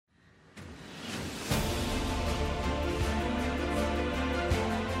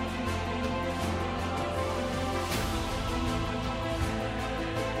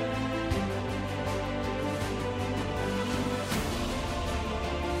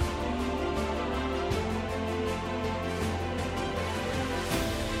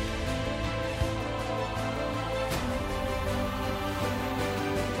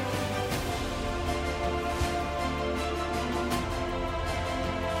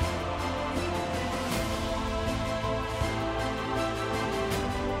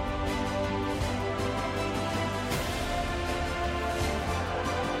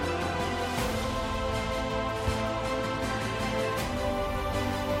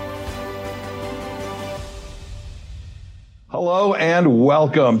Hello and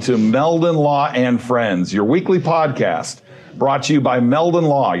welcome to Meldon Law and Friends, your weekly podcast brought to you by Meldon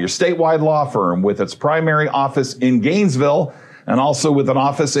Law, your statewide law firm with its primary office in Gainesville and also with an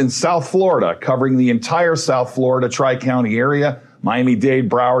office in South Florida, covering the entire South Florida Tri-County area, Miami-Dade,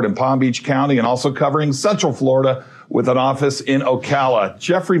 Broward, and Palm Beach County, and also covering Central Florida with an office in Ocala.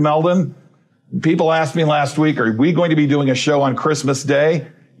 Jeffrey Meldon, people asked me last week, are we going to be doing a show on Christmas Day?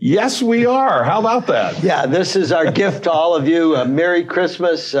 Yes, we are. How about that? Yeah, this is our gift to all of you. Merry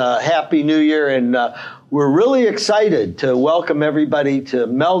Christmas, Happy New Year, and we're really excited to welcome everybody to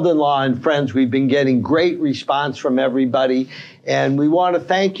Meldon Law and Friends. We've been getting great response from everybody, and we want to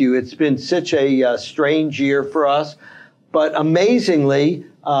thank you. It's been such a strange year for us, but amazingly,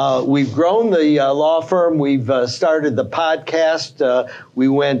 we've grown the law firm. We've started the podcast. We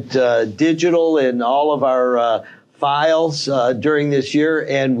went digital in all of our files during this year,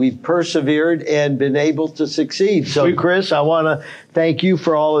 and we've persevered and been able to succeed. So, Chris, I want to thank you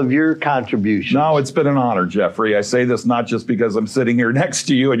for all of your contributions. No, it's been an honor, Jeffrey. I say this not just because I'm sitting here next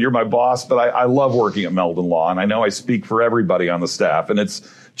to you and you're my boss, but I love working at Meldon Law, and I know I speak for everybody on the staff, and it's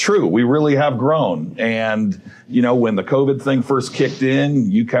true. We really have grown. And, you know, when the COVID thing first kicked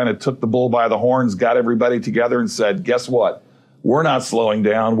in, you kind of took the bull by the horns, got everybody together and said, guess what? We're not slowing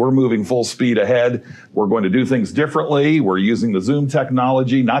down. We're moving full speed ahead. We're going to do things differently. We're using the Zoom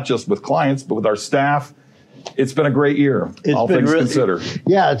technology, not just with clients, but with our staff. It's been a great year, all things considered.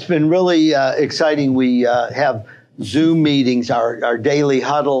 Yeah, it's been really exciting. We have Zoom meetings, our daily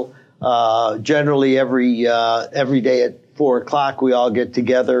huddle, generally every day at 4 o'clock. We all get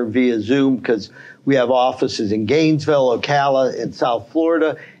together via Zoom because we have offices in Gainesville, Ocala, and South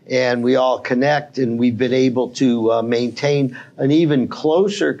Florida, and we all connect, and we've been able to maintain an even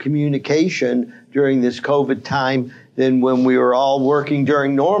closer communication during this COVID time than when we were all working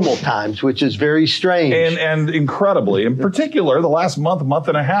during normal times, which is very strange. And incredibly, in particular, the last month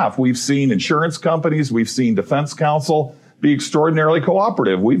and a half, we've seen insurance companies, we've seen defense counsel be extraordinarily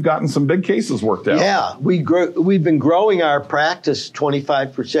cooperative. We've gotten some big cases worked out. Yeah, we've been growing our practice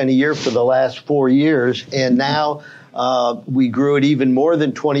 25% a year for the last 4 years, and now we grew it even more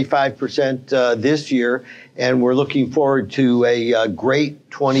than 25% this year, and we're looking forward to a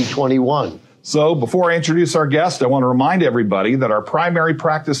great 2021. So before I introduce our guest, I want to remind everybody that our primary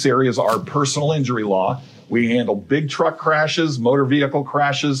practice areas are personal injury law. We handle big truck crashes, motor vehicle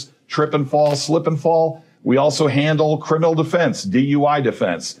crashes, trip and fall, slip and fall. We also handle criminal defense, DUI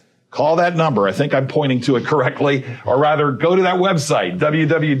defense. Call that number. I think I'm pointing to it correctly. Or rather, go to that website,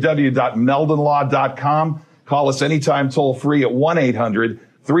 www.meldonlaw.com. Call us anytime toll free at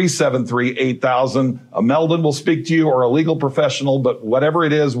 1-800-373-8000. A Meldon will speak to you, or a legal professional, but whatever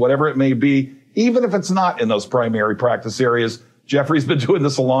it is, whatever it may be, even if it's not in those primary practice areas, Jeffrey's been doing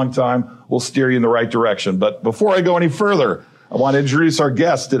this a long time. We'll steer you in the right direction. But before I go any further, I want to introduce our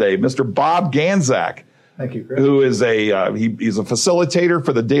guest today, Mr. Bob Ganzak. Thank you, Chris. Who is he's a facilitator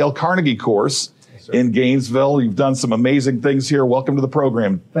for the Dale Carnegie course in Gainesville. You've done some amazing things here. Welcome to the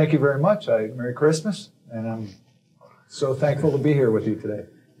program. Thank you very much. Merry Christmas, and I'm so thankful to be here with you today.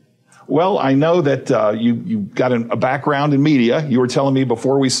 Well, I know that you got a background in media. You were telling me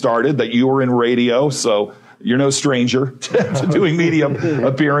before we started that you were in radio, so you're no stranger to doing media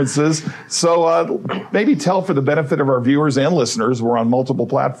appearances. So maybe tell, for the benefit of our viewers and listeners, we're on multiple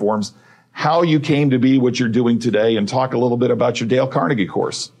platforms, how you came to be what you're doing today, and talk a little bit about your Dale Carnegie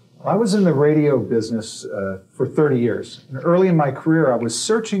course. I was in the radio business for 30 years. And early in my career, I was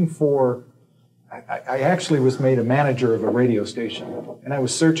searching for, I actually was made a manager of a radio station, and I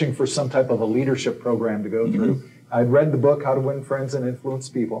was searching for some type of a leadership program to go through. I'd read the book, How to Win Friends and Influence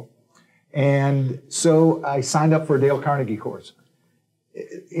People. And so I signed up for a Dale Carnegie course.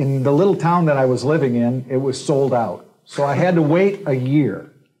 In the little town that I was living in, it was sold out. So I had to wait a year.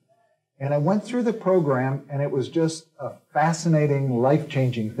 And I went through the program, and it was just a fascinating,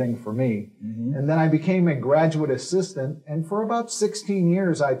 life-changing thing for me. And then I became a graduate assistant, and for about 16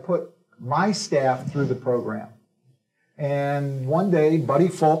 years, I put my staff through the program. And one day, Buddy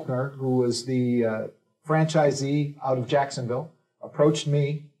Faulkner, who was the franchisee out of Jacksonville, approached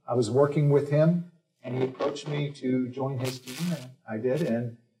me. I was working with him, and he approached me to join his team, and I did.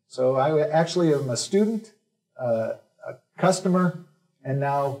 And so I actually am a student, a customer, and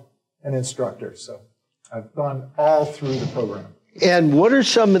now an instructor. So I've gone all through the program. And what are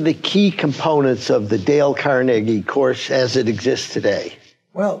some of the key components of the Dale Carnegie course as it exists today?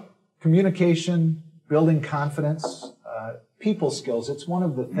 Well, communication, building confidence, people skills. It's one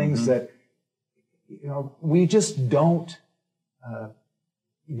of the things that, we just don't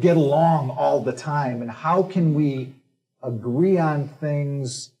get along all the time. And how can we agree on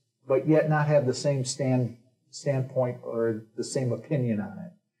things but yet not have the same standpoint or the same opinion on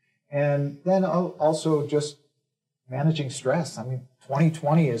it. And then also just managing stress. I mean,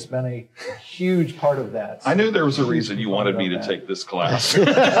 2020 has been a huge part of that. I knew there was a reason you wanted me to take this class.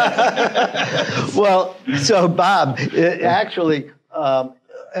 Well, so Bob, actually,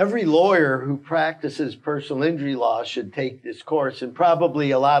 every lawyer who practices personal injury law should take this course, and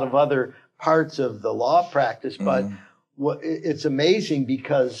probably a lot of other parts of the law practice. But it's amazing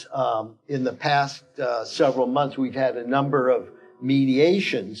because in the past several months, we've had a number of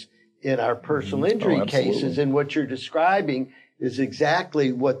mediations in our personal injury cases, and what you're describing is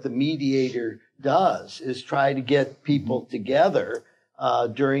exactly what the mediator does, is try to get people together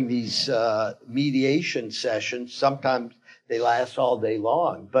during these mediation sessions. Sometimes they last all day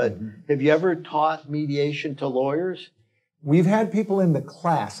long. But have you ever taught mediation to lawyers? We've had people in the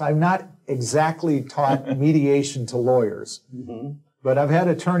class. I've not exactly taught mediation to lawyers, but I've had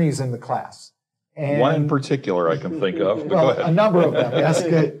attorneys in the class. And, one in particular I can think of. Well, a number of them.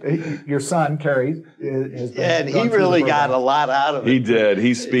 Yes, your son, Kerry, has been. And he really got a lot out of it. He did.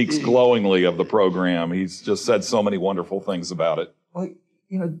 He speaks glowingly of the program. He's just said so many wonderful things about it. Well,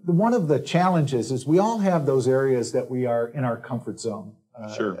 you know, one of the challenges is we all have those areas that we are in our comfort zone.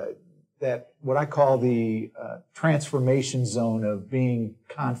 Sure. That what I call the transformation zone of being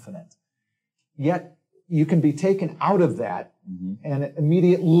confident. Yet you can be taken out of that and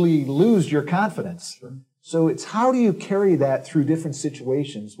immediately lose your confidence. Sure. So it's how do you carry that through different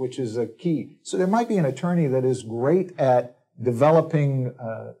situations, which is a key. So there might be an attorney that is great at developing,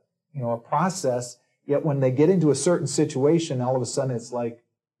 a process, yet when they get into a certain situation, all of a sudden it's like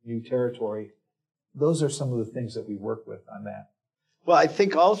new territory. Those are some of the things that we work with on that. Well, I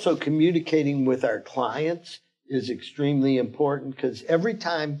think also communicating with our clients is extremely important, because every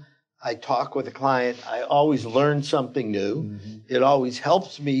time I talk with a client, I always learn something new. It always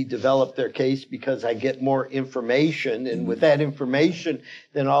helps me develop their case because I get more information. And with that information,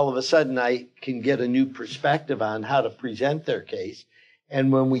 then all of a sudden I can get a new perspective on how to present their case.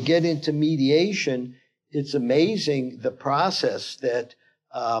 And when we get into mediation, it's amazing the process that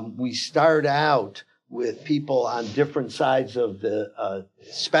we start out with people on different sides of the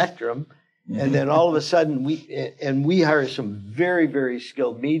spectrum. And then all of a sudden we hire some very, very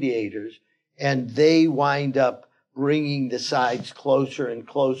skilled mediators, and they wind up bringing the sides closer and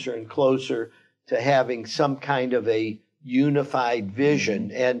closer and closer to having some kind of a unified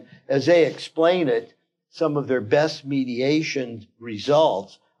vision. And as they explain it, some of their best mediation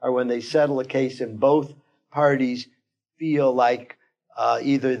results are when they settle a case and both parties feel like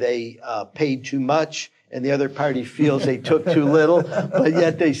either they paid too much and the other party feels they took too little, but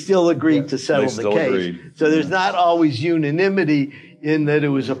yet they still agreed to settle the case. Agreed. So there's not always unanimity in that it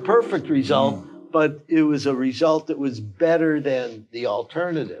was a perfect result, but it was a result that was better than the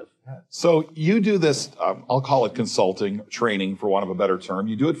alternative. So you do this, I'll call it consulting, training for want of a better term.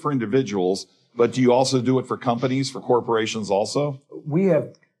 You do it for individuals, but do you also do it for companies, for corporations also? We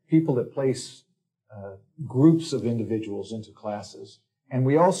have people that place groups of individuals into classes. And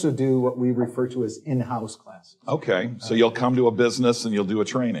we also do what we refer to as in-house classes. Okay, so you'll come to a business and you'll do a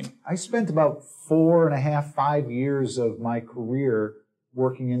training. I spent about 4.5, 5 years of my career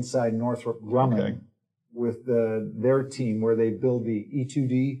working inside Northrop Grumman with their team where they build the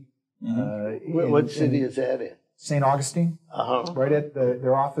E-2D. What city is that in? St. Augustine. Right at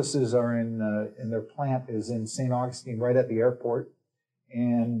their offices are in their plant is in St. Augustine, right at the airport.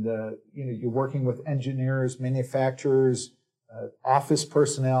 And you're working with engineers, manufacturers, office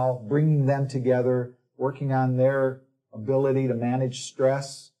personnel, bringing them together, working on their ability to manage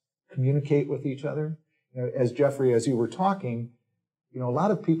stress, communicate with each other. As Jeffrey, as you were talking, a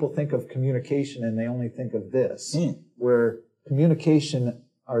lot of people think of communication and they only think of this, where communication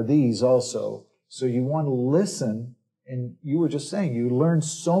are these also. So you want to listen, and you were just saying, you learn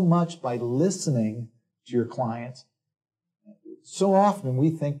so much by listening to your clients. So often we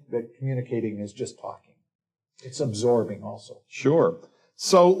think that communicating is just talking. It's absorbing also. Sure.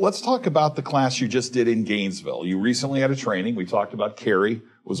 So let's talk about the class you just did in Gainesville. You recently had a training. We talked about Kerry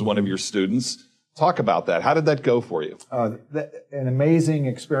was one of your students. Talk about that. How did that go for you? An amazing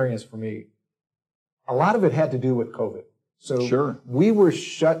experience for me. A lot of it had to do with COVID. So we were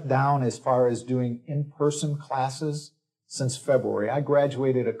shut down as far as doing in-person classes since February. I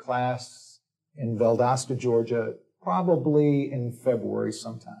graduated a class in Valdosta, Georgia, probably in February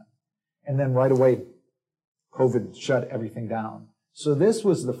sometime. And then right away, COVID shut everything down. So this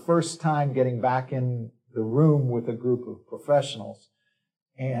was the first time getting back in the room with a group of professionals.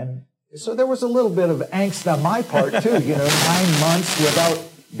 And so there was a little bit of angst on my part too, 9 months without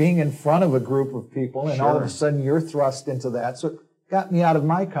being in front of a group of people, and all of a sudden you're thrust into that. So it got me out of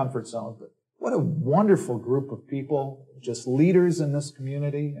my comfort zone. But what a wonderful group of people, just leaders in this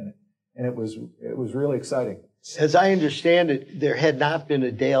community, and it was really exciting. As I understand it, there had not been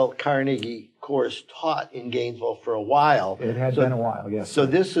a Dale Carnegie course taught in Gainesville for a while. It had been a while, yes. So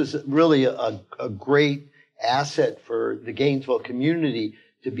this is really a great asset for the Gainesville community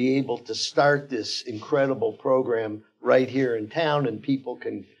to be able to start this incredible program right here in town, and people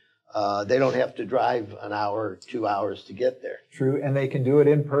can, they don't have to drive an hour, 2 hours to get there. True, and they can do it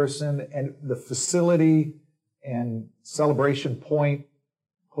in person, and the facility and Celebration Point,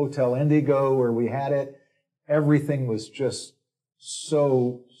 Hotel Indigo, where we had it, everything was just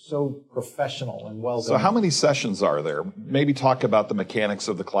so professional and well done. So how many sessions are there? Maybe talk about the mechanics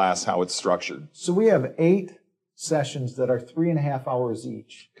of the class, how it's structured. So we have 8 sessions that are 3.5 hours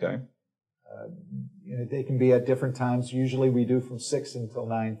each. Okay. They can be at different times. Usually we do from 6 until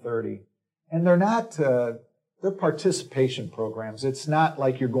 9:30. And they're not, they're participation programs. It's not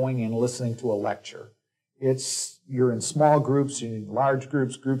like you're going and listening to a lecture. You're in small groups, you're in large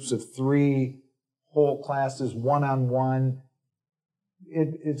groups, groups of 3, whole classes, one-on-one.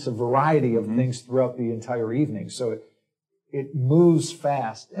 It's a variety of things throughout the entire evening. So it moves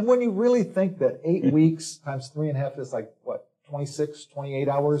fast. And when you really think that 8 weeks times 3.5 is like, what, 26, 28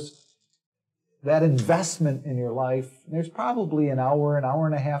 hours? That investment in your life, there's probably an hour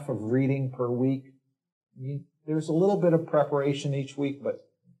and a half of reading per week. There's a little bit of preparation each week, but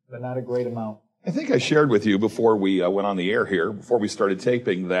not a great amount. I think I shared with you before we went on the air here, before we started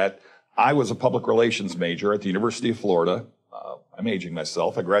taping, that I was a public relations major at the University of Florida. I'm aging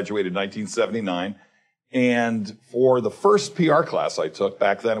myself. I graduated in 1979. And for the first PR class I took,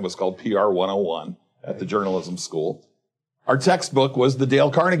 back then it was called PR 101 at the journalism school, our textbook was the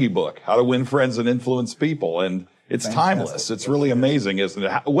Dale Carnegie book, How to Win Friends and Influence People. And it's timeless. It's really amazing, isn't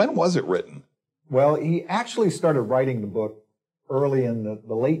it? When was it written? Well, he actually started writing the book early in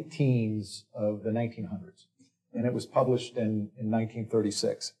the late teens of the 1900s. And it was published in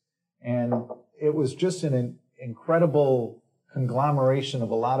 1936. And it was just an incredible conglomeration of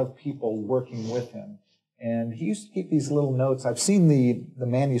a lot of people working with him. And he used to keep these little notes. I've seen the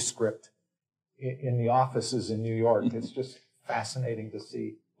manuscript in the offices in New York. It's just fascinating to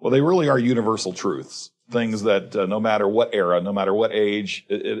see. Well, they really are universal truths, things that no matter what era, no matter what age,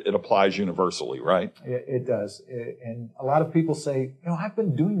 it applies universally, right? It does. And a lot of people say, I've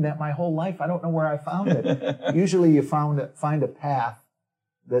been doing that my whole life. I don't know where I found it. Usually you find a path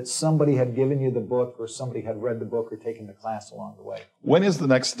that somebody had given you the book, or somebody had read the book or taken the class along the way. When is the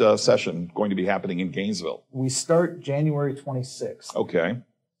next session going to be happening in Gainesville? We start January 26th. Okay.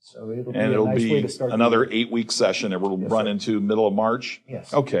 So it'll be way to start another 8-week session. It will run into middle of March?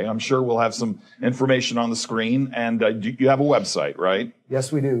 Yes. Okay. I'm sure we'll have some information on the screen. And you have a website, right?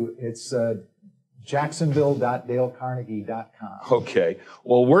 Yes, we do. It's jacksonville.dalecarnegie.com. Okay.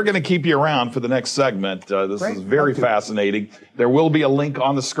 Well, we're going to keep you around for the next segment. This is very fascinating. There will be a link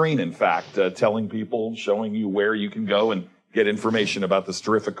on the screen, in fact, telling people, showing you where you can go and get information about this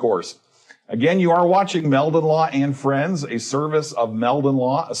terrific course. Again, you are watching Meldon Law and Friends, a service of Meldon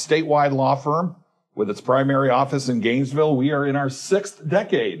Law, a statewide law firm with its primary office in Gainesville. We are in our 6th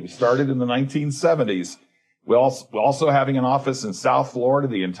decade. We started in the 1970s. We're also having an office in South Florida,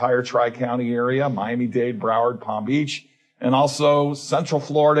 the entire Tri-County area, Miami-Dade, Broward, Palm Beach, and also Central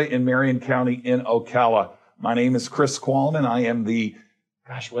Florida in Marion County in Ocala. My name is Chris Qualman. I am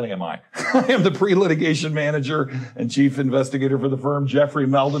what am I? I am the pre-litigation manager and chief investigator for the firm. Jeffrey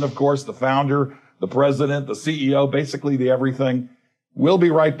Meldon, of course, the founder, the president, the CEO, basically the everything. We'll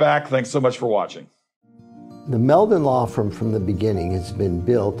be right back. Thanks so much for watching. The Meldon Law Firm from the beginning has been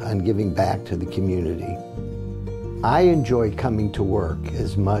built on giving back to the community. I enjoy coming to work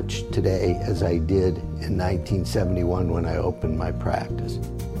as much today as I did in 1971 when I opened my practice.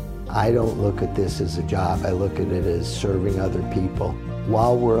 I don't look at this as a job. I look at it as serving other people.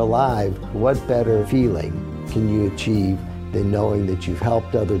 While we're alive, what better feeling can you achieve than knowing that you've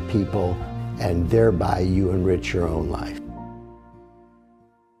helped other people and thereby you enrich your own life?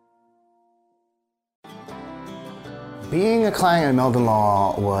 Being a client at Meldon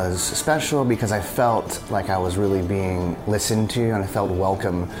Law was special because I felt like I was really being listened to, and I felt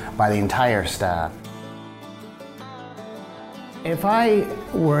welcome by the entire staff. If I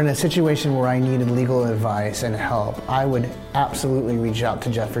were in a situation where I needed legal advice and help, I would absolutely reach out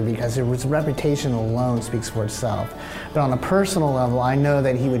to Jeffrey because his reputation alone speaks for itself. But on a personal level, I know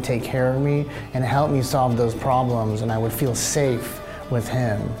that he would take care of me and help me solve those problems, and I would feel safe with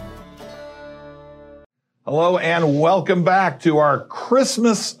him. Hello and welcome back to our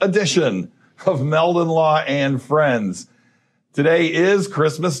Christmas edition of Meldon Law and Friends. Today is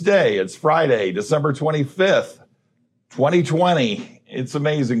Christmas Day. It's Friday, December 25th, 2020. It's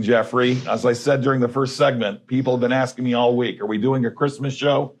amazing, Jeffrey. As I said during the first segment, people have been asking me all week, are we doing a Christmas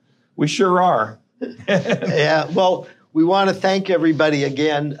show? We sure are. Yeah, well, we want to thank everybody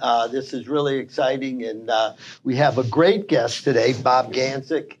again. This is really exciting, and we have a great guest today, Bob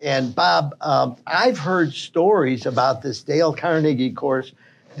Ganzik. And Bob, I've heard stories about this Dale Carnegie course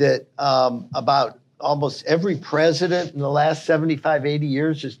that about almost every president in the last 75, 80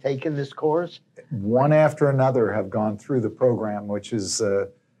 years has taken this course. One after another have gone through the program, which is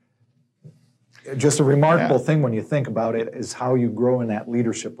just a remarkable thing when you think about it, is how you grow in that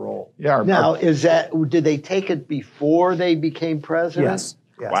leadership role. Yeah. Now, did they take it before they became president? Yes.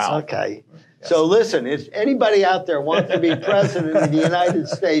 Wow. Okay. So listen, if anybody out there wants to be president of the United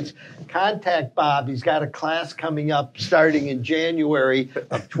States, contact Bob. He's got a class coming up starting in January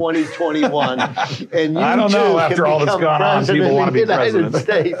of 2021. And you I don't know, after all that's gone on, people want to be president.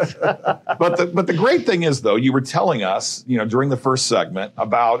 States. But the great thing is, though, you were telling us, during the first segment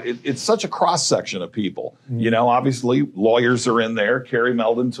about it's such a cross section of people. Obviously, lawyers are in there. Carrie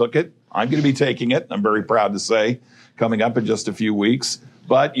Meldon took it. I'm going to be taking it. I'm very proud to say, coming up in just a few weeks.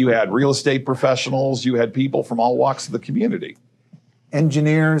 But you had real estate professionals. You had people from all walks of the community.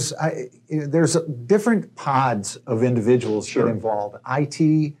 Engineers. There's different pods of individuals get involved.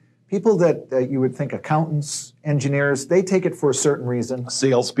 IT, people that you would think accountants, engineers, they take it for a certain reason.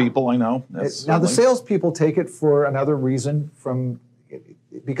 Salespeople, I know. Now, the salespeople take it for another reason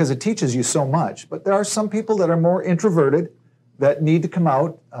because it teaches you so much. But there are some people that are more introverted that need to come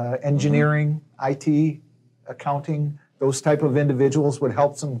out. Engineering, IT, accounting, those type of individuals would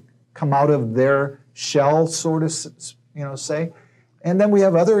help them come out of their shell, sort of, say. And then we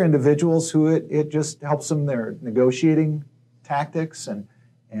have other individuals who it just helps them, their negotiating tactics and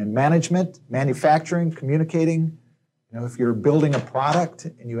management, manufacturing, communicating. If you're building a product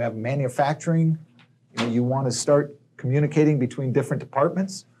and you have manufacturing, you want to start communicating between different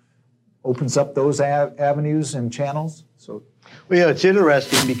departments, opens up those avenues and channels. So. Well, it's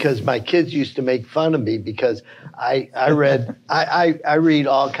interesting because my kids used to make fun of me because I read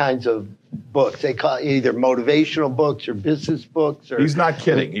all kinds of books. They call it either motivational books or business books. He's not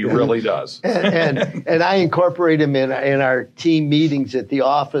kidding. He really does. And I incorporate them in our team meetings at the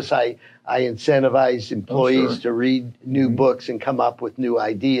office. I incentivize employees to read new books and come up with new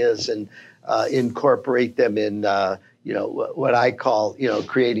ideas and incorporate them in what I call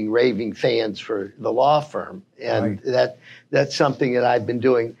creating raving fans for the law firm. And that's something that I've been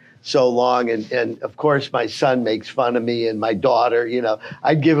doing so long. And of course, my son makes fun of me and my daughter.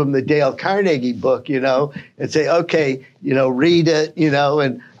 I'd give them the Dale Carnegie book, and say, okay, read it,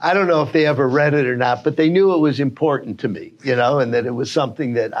 and I don't know if they ever read it or not, but they knew it was important to me, and that it was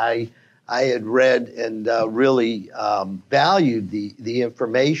something that I had read and really valued the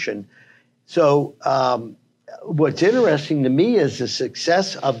information. So what's interesting to me is the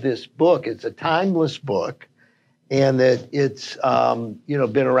success of this book. It's a timeless book. And that it's,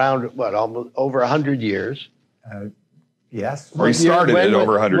 been around, almost over 100 years. Yes. Or he started it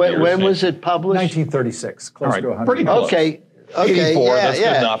over 100 years. When was it published? 1936, close to 100. Pretty close. Okay. 84, that's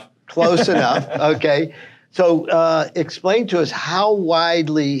good enough. Close enough, okay. So explain to us, how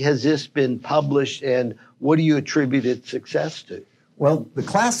widely has this been published and what do you attribute its success to? Well, the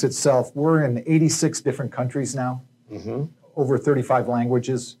class itself, we're in 86 different countries now, over 35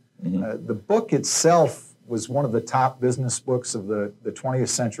 languages. The book itself was one of the top business books of the 20th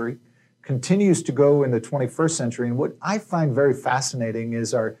century, continues to go in the 21st century. And what I find very fascinating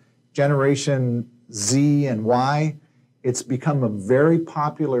is our generation Z and Y. It's become a very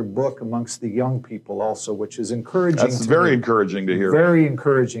popular book amongst the young people also, which is encouraging. That's very encouraging to hear. Very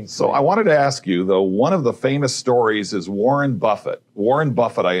encouraging. So I wanted to ask you, though, one of the famous stories is Warren Buffett. Warren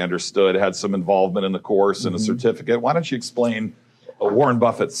Buffett, I understood, had some involvement in the course and a certificate. Why don't you explain Warren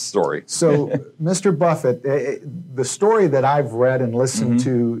Buffett's story? So, Mr. Buffett, the story that I've read and listened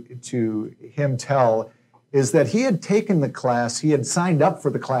to him tell is that he had taken the class, he had signed up for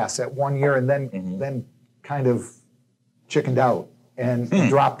the class at 1 year and then kind of chickened out and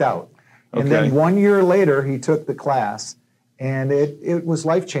dropped out. And then 1 year later, he took the class, and it was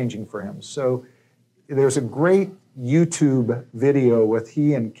life-changing for him. So there's a great YouTube video with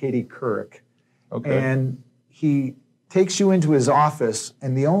he and Katie Couric. And he takes you into his office,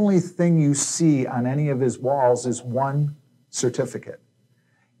 and the only thing you see on any of his walls is one certificate.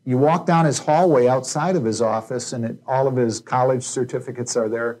 You walk down his hallway outside of his office, and all of his college certificates are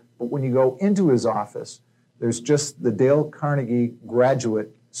there. But when you go into his office, there's just the Dale Carnegie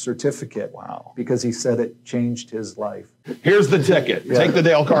graduate certificate. Wow. Because he said it changed his life. Here's the ticket. Take the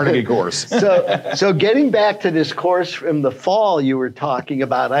Dale Carnegie course. So getting back to this course from the fall you were talking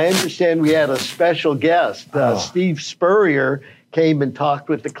about, I understand we had a special guest, Steve Spurrier, came and talked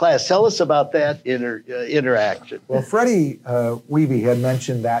with the class. Tell us about that interaction. Well, Freddie Weavy had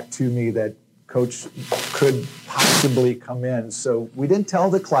mentioned that to me, that Coach could possibly come in. So we didn't tell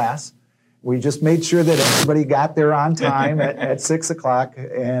the class. We just made sure that everybody got there on time at 6 o'clock.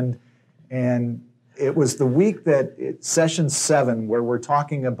 And it was the week that session 7, where we're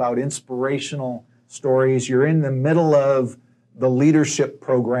talking about inspirational stories. You're in the middle of the leadership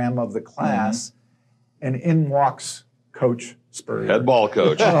program of the class, and in walks Coach Spurrier. Head ball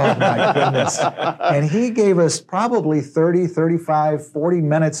coach. Oh, my goodness. And he gave us probably 30, 35, 40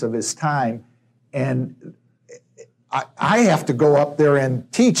 minutes of his time. And I have to go up there and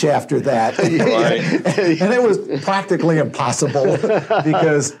teach after that. Right. And it was practically impossible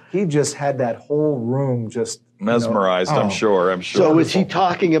because he just had that whole room just mesmerized, I'm sure. So was he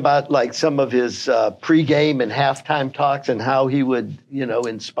talking about like some of his pregame and halftime talks and how he would,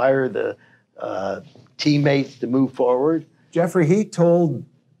 inspire the teammates to move forward? Jeffrey, he told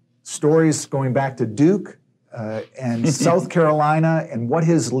stories going back to Duke and South Carolina, and what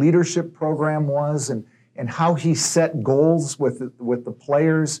his leadership program was, and how he set goals with the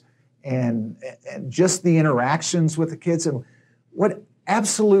players, and just the interactions with the kids. And what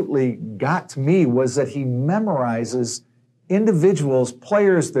absolutely got to me was that he memorizes individuals,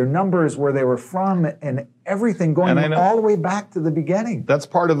 players, their numbers, where they were from, and everything, going all the way back to the beginning. That's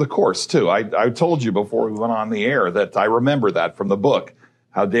part of the course, too. I told you before we went on the air that I remember that from the book,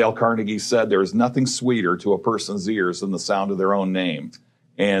 how Dale Carnegie said there is nothing sweeter to a person's ears than the sound of their own name.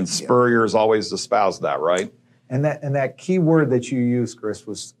 And Spurrier's always espoused that, right? And that key word that you used, Chris,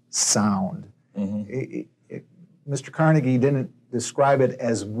 was sound. Mr. Carnegie didn't describe it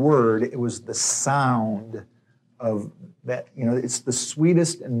as word, it was the sound of that. It's the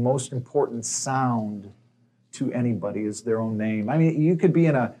sweetest and most important sound to anybody is their own name. I mean, you could be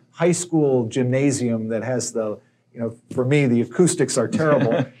in a high school gymnasium that has for me, the acoustics are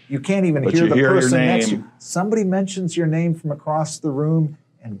terrible. You can't even hear the person next to you. Somebody mentions your name from across the room,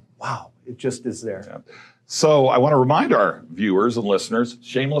 and wow, it just is there. Yeah. So I want to remind our viewers and listeners,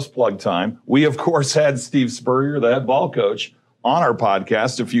 shameless plug time. We, of course, had Steve Spurrier, the head ball coach, on our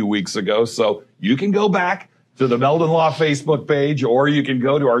podcast a few weeks ago. So you can go back to the Meldon Law Facebook page, or you can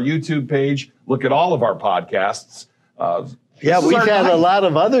go to our YouTube page, look at all of our podcasts. We've had a lot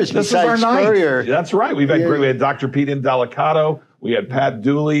of others besides Spurrier. That's right. We had Dr. Pete Indelicato. We had Pat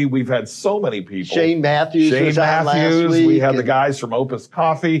Dooley. We've had so many people. Shane Matthews was on last week. We had the guys from Opus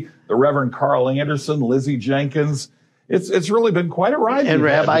Coffee, the Reverend Carl Anderson, Lizzie Jenkins. It's really been quite a ride. And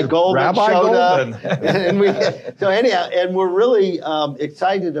Rabbi Goldman showed up. And we're really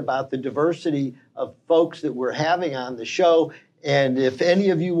excited about the diversity of folks that we're having on the show. And if any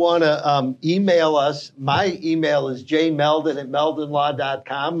of you want to email us, my email is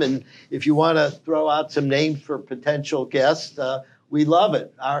jmeldon@meldonlaw.com. And if you want to throw out some names for potential guests, we love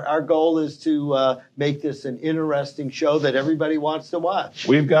it. Our goal is to make this an interesting show that everybody wants to watch.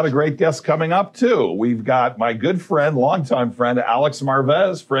 We've got a great guest coming up, too. We've got my good friend, longtime friend, Alex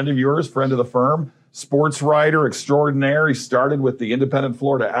Marvez, friend of yours, friend of the firm, sports writer extraordinaire. He started with the Independent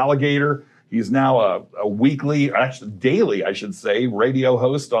Florida Alligator. He's now a weekly, actually daily, I should say, radio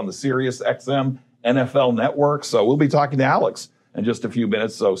host on the Sirius XM NFL network. So we'll be talking to Alex in just a few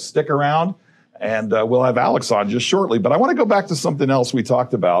minutes. So stick around, and we'll have Alex on just shortly. But I want to go back to something else we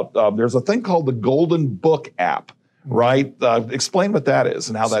talked about. There's a thing called the Golden Book app, right? Explain what that is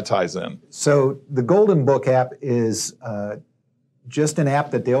and how that ties in. So the Golden Book app is just an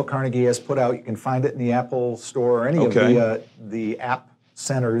app that Dale Carnegie has put out. You can find it in the Apple Store or any of the app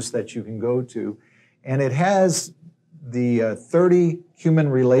centers that you can go to. And it has the 30 human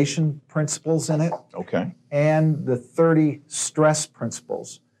relation principles in it. Okay. And the 30 stress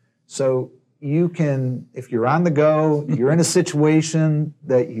principles. So you can, if you're on the go, you're in a situation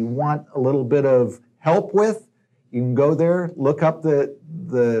that you want a little bit of help with, you can go there, look up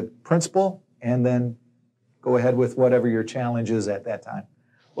the principle, and then go ahead with whatever your challenge is at that time.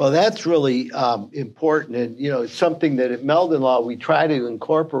 Well, that's really important, and it's something that at Meldon Law we try to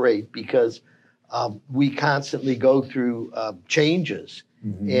incorporate because we constantly go through changes,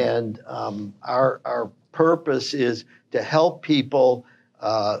 and our purpose is to help people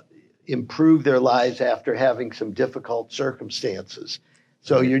improve their lives after having some difficult circumstances.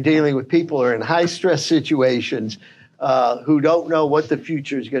 So you're dealing with people who are in high stress situations who don't know what the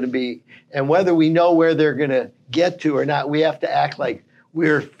future is going to be, and whether we know where they're going to get to or not, we have to act like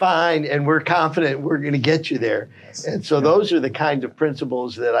we're fine and we're confident we're going to get you there. Yes. And so those are the kind of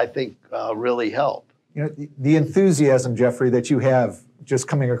principles that I think really help. The enthusiasm, Jeffrey, that you have just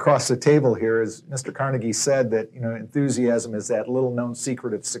coming across the table here is Mr. Carnegie said that, enthusiasm is that little known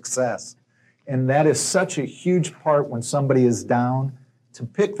secret of success. And that is such a huge part when somebody is down, to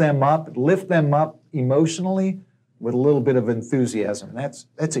pick them up, lift them up emotionally with a little bit of enthusiasm.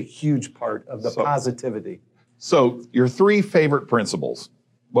 That's a huge part of the positivity. So your 3 favorite principles,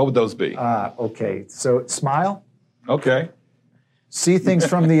 what would those be? Okay, so smile. Okay. See things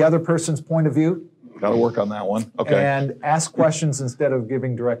from the other person's point of view. Got to work on that one. Okay. And ask questions instead of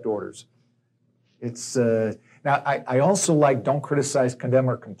giving direct orders. It's now I also like don't criticize, condemn,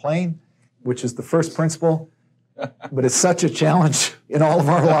 or complain, which is the first principle. But it's such a challenge in all of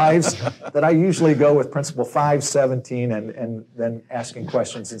our lives that I usually go with principle 5, 17, and then asking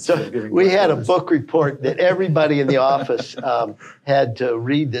questions instead of giving. We had orders. a book report that everybody in the office had to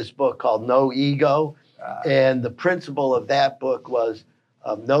read this book called No Ego. And the principle of that book was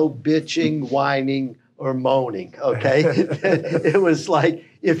no bitching, whining, or moaning, okay? It was like,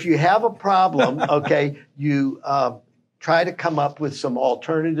 if you have a problem, okay, you try to come up with some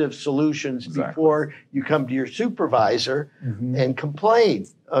alternative solutions before you come to your supervisor and complain,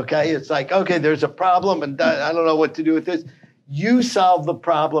 okay? It's like, okay, there's a problem and I don't know what to do with this. You solve the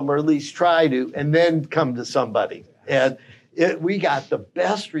problem, or at least try to, and then come to somebody. And we got the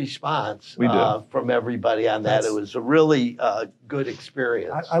best response from everybody on that. It was a really good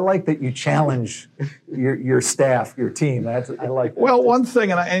experience. I like that you challenge your staff, your team. I like that. Well, one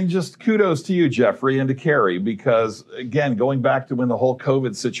thing, and just kudos to you, Jeffrey, and to Carrie, because, again, going back to when the whole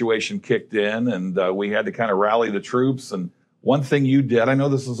COVID situation kicked in and we had to kind of rally the troops, and one thing you did, I know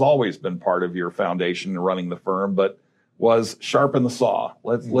this has always been part of your foundation and running the firm, but was sharpen the saw.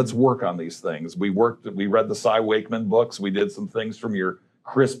 Let's work on these things. We read the Cy Wakeman books. We did some things from your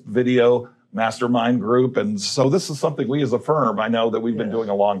CRISP video mastermind group. And so this is something we as a firm, I know that we've been doing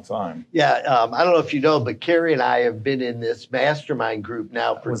a long time. Yeah, I don't know if you know, but Carrie and I have been in this mastermind group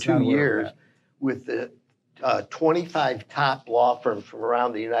now for 2 years with the 25 top law firms from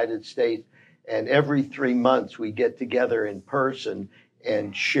around the United States. And every 3 months we get together in person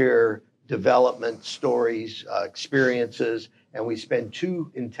and share development stories, experiences, and we spend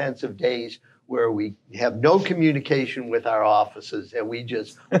 2 intensive days where we have no communication with our offices, and we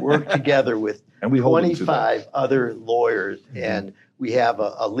just work together with and we 25 other lawyers, and we have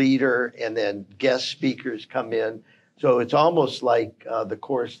a leader, and then guest speakers come in. So it's almost like the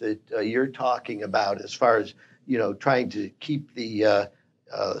course that you're talking about, as far as trying to keep the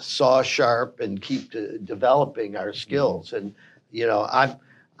saw sharp and keep developing our skills. And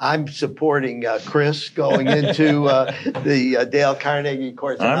I'm supporting Chris going into the Dale Carnegie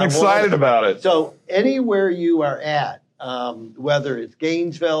course. I'm excited about it. So anywhere you are at, whether it's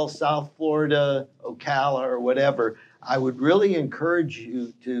Gainesville, South Florida, Ocala, or whatever, I would really encourage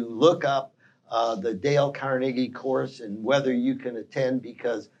you to look up the Dale Carnegie course and whether you can attend,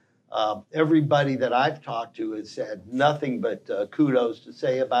 because everybody that I've talked to has said nothing but kudos to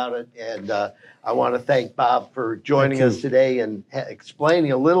say about it. And I want to thank Bob for joining us today and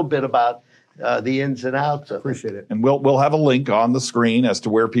explaining a little bit about the ins and outs of it. Appreciate it. And we'll have a link on the screen as to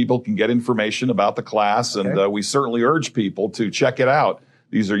where people can get information about the class. Okay. And we certainly urge people to check it out.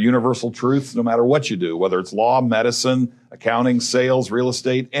 These are universal truths no matter what you do, whether it's law, medicine, accounting, sales, real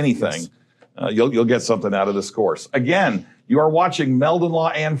estate, anything. Yes. You'll get something out of this course. Again, you are watching Meldon Law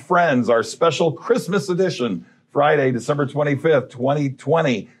and Friends, our special Christmas edition, Friday, December 25th,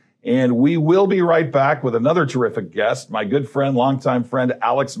 2020. And we will be right back with another terrific guest, my good friend, longtime friend,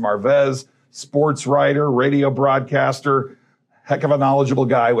 Alex Marvez, sports writer, radio broadcaster, heck of a knowledgeable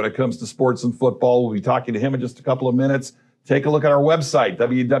guy when it comes to sports and football. We'll be talking to him in just a couple of minutes. Take a look at our website,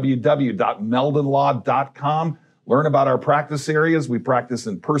 www.meldonlaw.com. Learn about our practice areas. We practice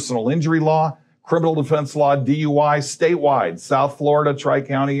in personal injury law, criminal defense law, DUI, statewide, South Florida,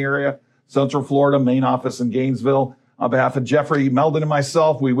 Tri-County area, Central Florida, main office in Gainesville. On behalf of Jeffrey, Meldon, and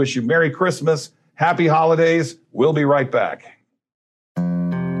myself, we wish you Merry Christmas, Happy Holidays. We'll be right back.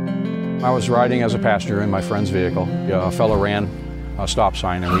 I was riding as a passenger in my friend's vehicle. A fellow ran a stop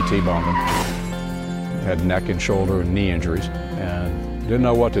sign and we T-boned him. Had neck and shoulder and knee injuries and didn't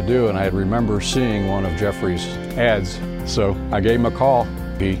know what to do, and I remember seeing one of Jeffrey's ads. So I gave him a call.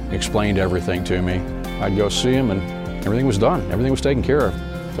 He explained everything to me. I'd go see him and everything was done. Everything was taken care of.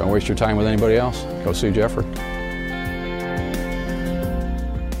 Don't waste your time with anybody else. Go see Jeffrey.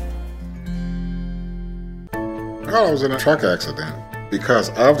 Well, I was in a truck accident. Because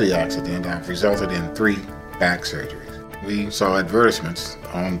of the accident, I've resulted in 3 back surgeries. We saw advertisements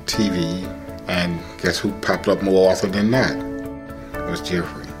on TV, and guess who popped up more often than not? It was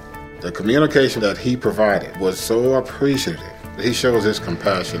Jeffrey. The communication that he provided was so appreciative. He shows his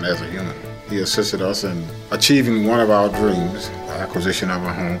compassion as a human. He assisted us in achieving one of our dreams, the acquisition of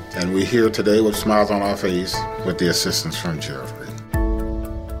a home, and we're here today with smiles on our face with the assistance from Jeffrey.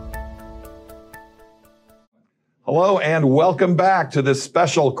 Hello and welcome back to this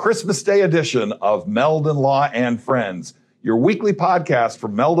special Christmas Day edition of Meldon Law and Friends, your weekly podcast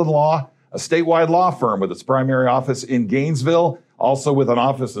from Meldon Law, a statewide law firm with its primary office in Gainesville, also with an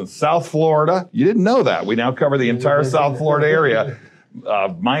office in South Florida. You didn't know that. We now cover the entire South Florida area,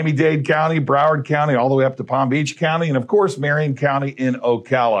 Miami-Dade County, Broward County, all the way up to Palm Beach County, and of course, Marion County in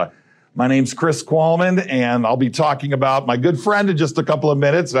Ocala. My name's Chris Qualman, and I'll be talking about my good friend in just a couple of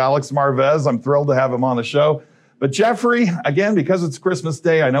minutes, Alex Marvez. I'm thrilled to have him on the show. But Jeffrey, again, because it's Christmas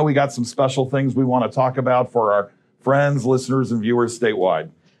Day, I know we got some special things we want to talk about for our friends, listeners, and viewers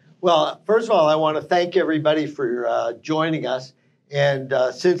statewide. Well, first of all, I want to thank everybody for joining us. And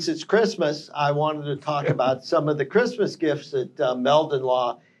since it's Christmas, I wanted to talk about some of the Christmas gifts that Meldon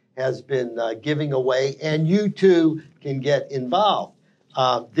Law has been giving away, and you too can get involved.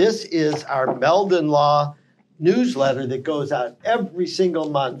 This is our Meldon Law newsletter that goes out every single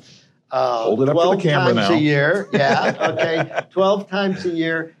month. Hold it up for the camera now. 12 times a year. Yeah, okay. 12 times a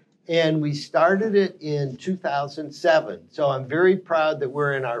year. And we started it in 2007. So I'm very proud that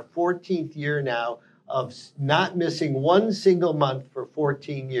we're in our 14th year now of not missing one single month for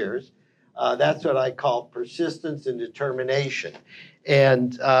 14 years. That's what I call persistence and determination.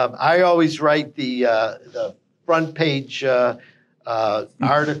 And I always write the front page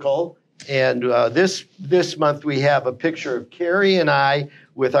article. And this month we have a picture of Carrie and I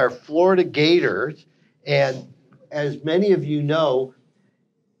with our Florida Gators. And as many of you know,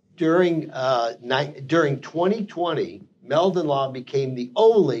 during 2020, Meldon Law became the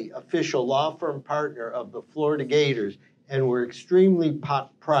only official law firm partner of the Florida Gators. And we're extremely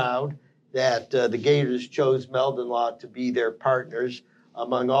proud that the Gators chose Meldon Law to be their partners.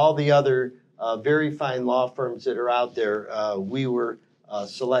 Among all the other very fine law firms that are out there, we were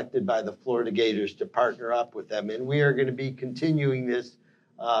selected by the Florida Gators to partner up with them. And we are going to be continuing this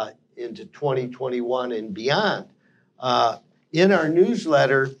into 2021 and beyond. In our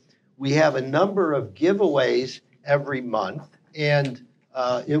newsletter, we have a number of giveaways every month. And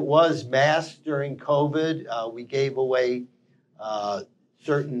it was masked during COVID. We gave away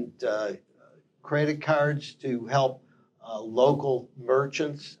certain credit cards to help local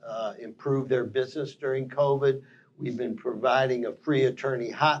merchants improve their business during COVID. We've been providing a free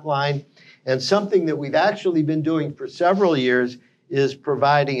attorney hotline. And something that we've actually been doing for several years is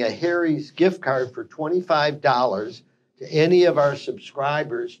providing a Harry's gift card for $25 to any of our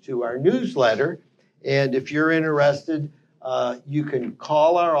subscribers to our newsletter. And if you're interested, you can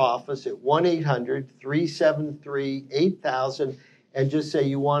call our office at 1-800-373-8000 and just say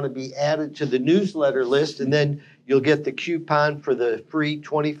you want to be added to the newsletter list, and then you'll get the coupon for the free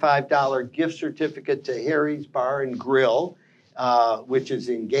 $25 gift certificate to Harry's Bar and Grill, which is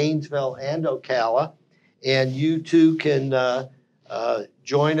in Gainesville and Ocala. And you too can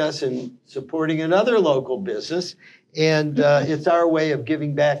join us in supporting another local business. And it's our way of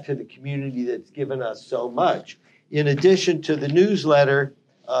giving back to the community that's given us so much. In addition to the newsletter,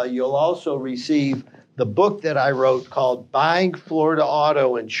 you'll also receive the book that I wrote called Buying Florida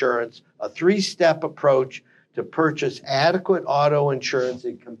Auto Insurance, a 3-step approach to purchase adequate auto insurance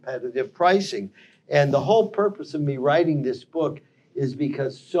at competitive pricing. And the whole purpose of me writing this book is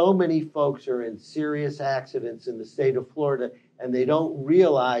because so many folks are in serious accidents in the state of Florida, and they don't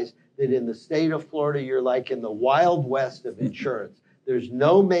realize that in the state of Florida, you're like in the Wild West of insurance. There's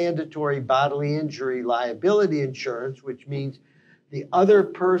no mandatory bodily injury liability insurance, which means the other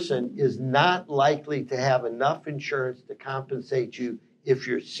person is not likely to have enough insurance to compensate you if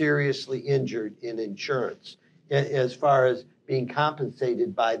you're seriously injured in insurance. As far as being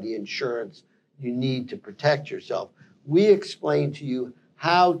compensated by the insurance you need to protect yourself. We explain to you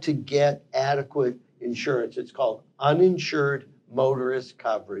how to get adequate insurance. It's called uninsured motorist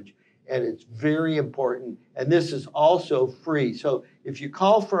coverage, and it's very important. And this is also free. So if you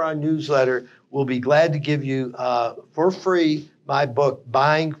call for our newsletter, we'll be glad to give you for free my book,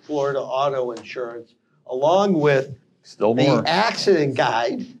 Buying Florida Auto Insurance, along with the accident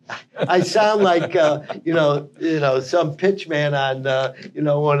guide. I sound like some pitchman on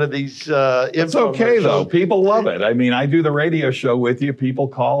one of these. It's okay though. People love it. I mean, I do the radio show with you. People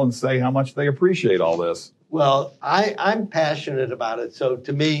call and say how much they appreciate all this. Well, I'm passionate about it. So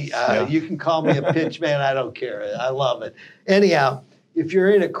to me, you can call me a pitchman. I don't care. I love it. Anyhow, if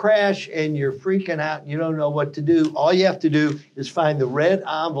you're in a crash and you're freaking out and you don't know what to do, all you have to do is find the red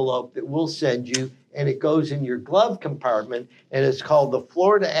envelope that we'll send you, and it goes in your glove compartment, and it's called the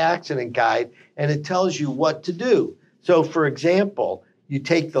Florida Accident Guide, and it tells you what to do. So, for example, you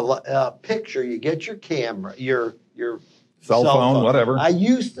take the picture, you get your camera, your cell phone, whatever. I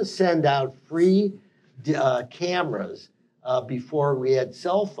used to send out free cameras before we had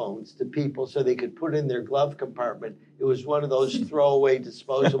cell phones to people so they could put in their glove compartment. It was one of those throwaway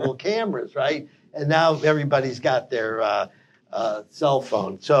disposable cameras, right? And now everybody's got their cell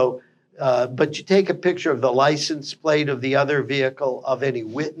phone. So, but you take a picture of the license plate of the other vehicle, of any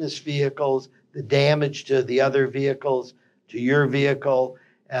witness vehicles, the damage to the other vehicles, to your vehicle,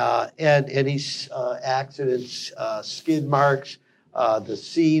 and any accidents, skid marks, the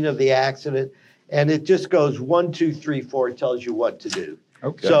scene of the accident. And it just goes 1, 2, 3, 4, tells you what to do.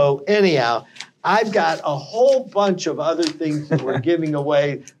 Okay. So anyhow, I've got a whole bunch of other things that we're giving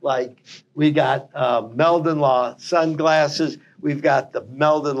away. Like we got Meldon Law sunglasses. We've got the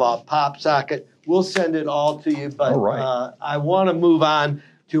Meldon Law pop socket. We'll send it all to you. But I want to move on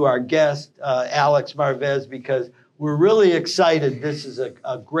to our guest, Alex Marvez, because we're really excited. This is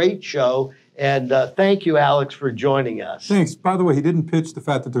a great show. And thank you, Alex, for joining us. Thanks. By the way, he didn't pitch the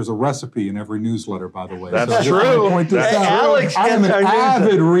fact that there's a recipe in every newsletter, by the way. That's true. Alex I am an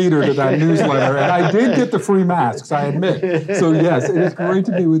avid reader to that newsletter, and I did get the free masks, I admit. So, yes, it is great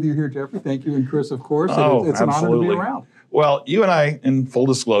to be with you here, Jeffrey. Thank you, and Chris, of course. It's an honor to be around. Well, you and I, in full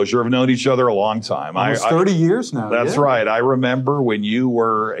disclosure, have known each other a long time. Almost 30 years now. That's right. I remember when you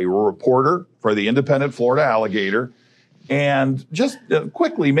were a reporter for the Independent Florida Alligator. And just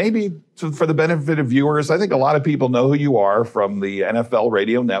quickly, maybe for the benefit of viewers, I think a lot of people know who you are from the NFL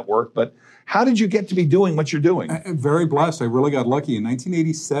radio network, but how did you get to be doing what you're doing? I'm very blessed. I really got lucky. In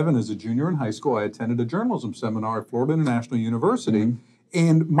 1987, as a junior in high school, I attended a journalism seminar at Florida International University,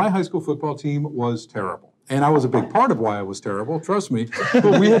 and my high school football team was terrible. And I was a big part of why I was terrible, trust me.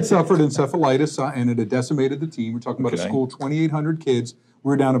 But we had suffered encephalitis, and it had decimated the team. We're talking about a school, 2,800 kids. We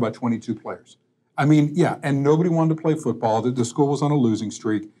were down to about 22 players. I mean, yeah, and nobody wanted to play football. The school was on a losing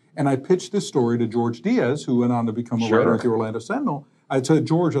streak. And I pitched this story to George Diaz, who went on to become a writer at the Orlando Sentinel. I said,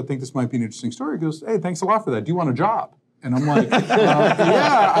 George, I think this might be an interesting story. He goes, hey, thanks a lot for that. Do you want a job? And I'm like,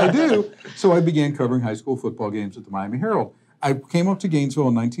 yeah, I do. So I began covering high school football games at the Miami Herald. I came up to Gainesville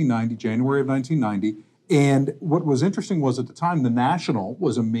in 1990, January of 1990. And what was interesting was at the time, the National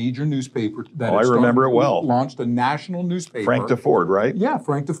was a major newspaper that I remember it well. Launched a national newspaper. Frank DeFord, right? Yeah,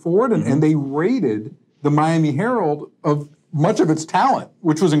 Frank DeFord. And they rated the Miami Herald of much of its talent,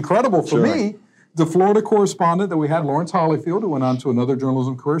 which was incredible for me. The Florida correspondent that we had, Lawrence Hollyfield, who went on to another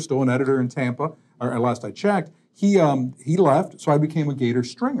journalism career, still an editor in Tampa, or last I checked, he left, so I became a Gator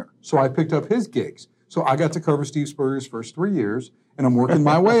stringer. So I picked up his gigs. So I got to cover Steve Spurrier's first 3 years, and I'm working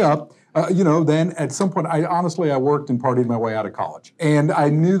my way up. Then at some point, I worked and partied my way out of college. And I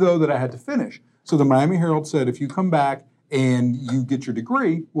knew, though, that I had to finish. So the Miami Herald said, if you come back and you get your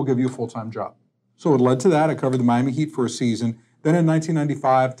degree, we'll give you a full-time job. So it led to that. I covered the Miami Heat for a season. Then in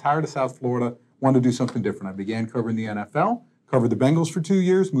 1995, tired of South Florida, wanted to do something different. I began covering the NFL, covered the Bengals for 2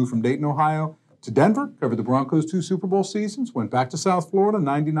 years, moved from Dayton, Ohio to Denver, covered the Broncos 2 Super Bowl seasons, went back to South Florida,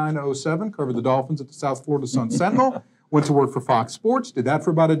 99 to 07, covered the Dolphins at the South Florida Sun-Sentinel, went to work for Fox Sports, did that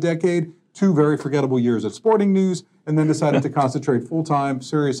for about a decade, 2 very forgettable years at Sporting News, and then decided to concentrate full-time,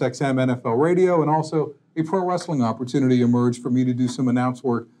 Sirius XM NFL radio, and also a pro wrestling opportunity emerged for me to do some announce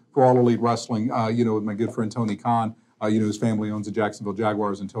work for All Elite Wrestling, with my good friend Tony Khan. His family owns the Jacksonville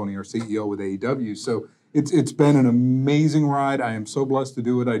Jaguars, and Tony, our CEO with AEW. So it's been an amazing ride. I am so blessed to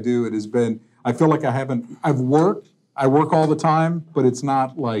do what I do. It has been, I feel like I work all the time, but it's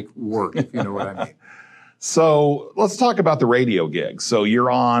not like work, if you know what I mean. So let's talk about the radio gigs. So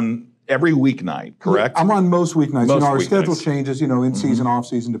you're on every weeknight, correct? Yeah, I'm on most weeknights. Our schedule changes, in season, off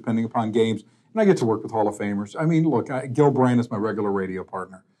season, depending upon games. And I get to work with Hall of Famers. I mean, look, Gil Brandt is my regular radio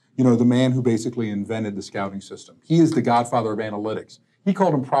partner. The man who basically invented the scouting system. He is the godfather of analytics. He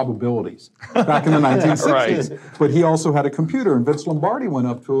called them probabilities back in the 1960s. Right. But he also had a computer, and Vince Lombardi went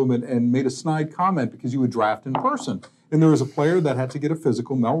up to him and made a snide comment because you would draft in person. And there was a player that had to get a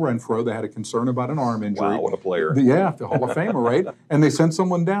physical, Mel Renfro. They had a concern about an arm injury. Wow, what a player. The Hall of Famer, right? And they sent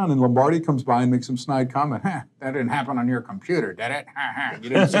someone down, and Lombardi comes by and makes some snide comment. That didn't happen on your computer, did it? You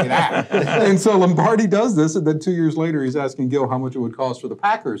didn't see that. And so Lombardi does this, and then 2 years later, he's asking Gil how much it would cost for the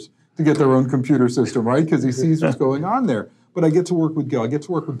Packers to get their own computer system, right? Because he sees what's going on there. But I get to work with Gil. I get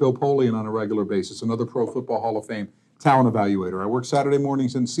to work with Bill Polian on a regular basis, another Pro Football Hall of Fame talent evaluator. I work Saturday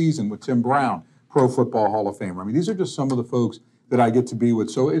mornings in season with Tim Brown, Pro Football Hall of Famer. I mean, these are just some of the folks that I get to be with.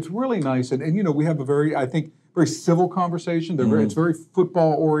 So it's really nice. And we have a very civil conversation. It's very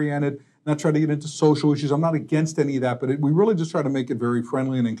football-oriented, not trying to get into social issues. I'm not against any of that, but we really just try to make it very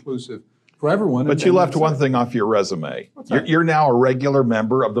friendly and inclusive for everyone. But you left one thing off your resume. You're now a regular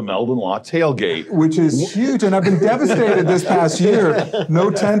member of the Meldon Law Tailgate. Which is huge, and I've been devastated this past year. No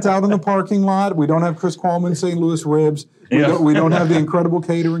tent out in the parking lot. We don't have Chris Qualman St. Louis ribs. We don't have the incredible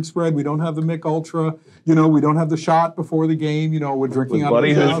catering spread. We don't have the Mick Ultra. We don't have the shot before the game. We're drinking out of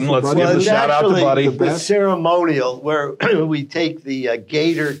the house. Let's give a shout out to Buddy. The ceremonial where we take the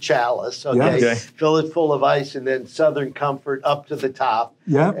Gator chalice, fill it full of ice, and then Southern Comfort up to the top.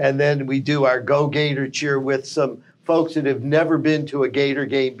 Yeah. And then we do our Go Gator cheer with some folks that have never been to a Gator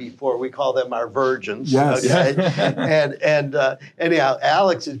game before. We call them our virgins. Yes. Okay? and anyhow,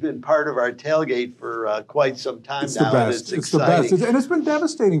 Alex has been part of our tailgate for quite some time it's now. The best. It's the exciting. best. And it's been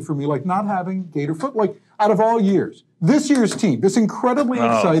devastating for me, not having Gator football. Out of all years, this year's team, this incredibly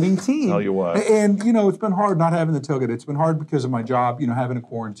exciting team. Tell you what. And, it's been hard not having the tailgate. It's been hard because of my job, having a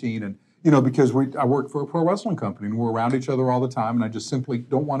quarantine and, because I work for a pro wrestling company and we're around each other all the time, and I just simply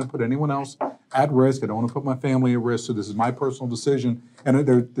don't want to put anyone else at risk. I don't want to put my family at risk, so this is my personal decision. And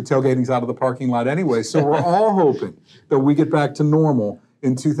the tailgating's out of the parking lot anyway, so we're all hoping that we get back to normal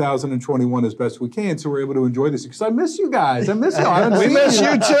in 2021 as best we can, so we're able to enjoy this. Because I miss you guys. I miss you. We miss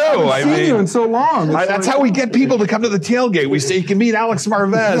you too. I haven't seen you in so long. That's how we get people to come to the tailgate. We say you can meet Alex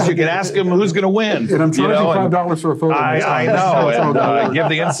Marvez. You can ask him who's going to win. And I'm charging $5 for a photo. I know. And give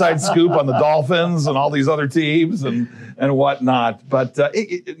the inside scoop on the Dolphins and all these other teams and whatnot. But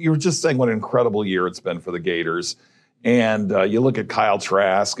you were just saying what an incredible year it's been for the Gators. And you look at Kyle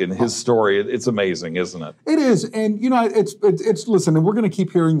Trask and his story, it's amazing, isn't it? It is. And, it's listen, and we're going to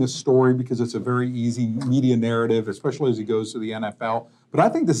keep hearing this story because it's a very easy media narrative, especially as he goes to the NFL. But I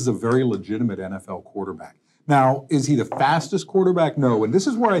think this is a very legitimate NFL quarterback. Now, is he the fastest quarterback? No. And this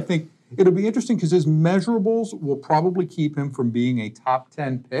is where I think it'll be interesting because his measurables will probably keep him from being a top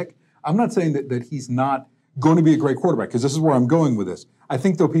 10 pick. I'm not saying that he's not going to be a great quarterback because this is where I'm going with this. I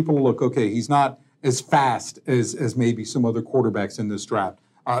think, though, people will look, okay, he's not as fast as maybe some other quarterbacks in this draft.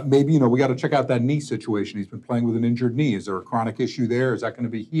 Maybe, we got to check out that knee situation. He's been playing with an injured knee. Is there a chronic issue there? Is that going to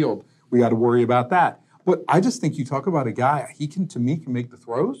be healed? We got to worry about that. But I just think you talk about a guy, can make the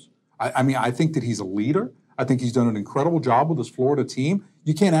throws. I think that he's a leader. I think he's done an incredible job with his Florida team.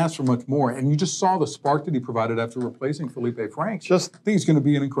 You can't ask for much more. And you just saw the spark that he provided after replacing Felipe Franks. I think he's going to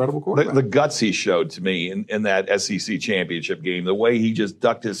be an incredible quarterback. The guts he showed to me in that SEC championship game, the way he just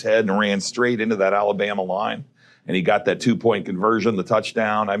ducked his head and ran straight into that Alabama line, and he got that 2-point conversion, the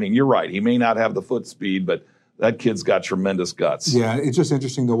touchdown. I mean, you're right. He may not have the foot speed, but that kid's got tremendous guts. Yeah, it's just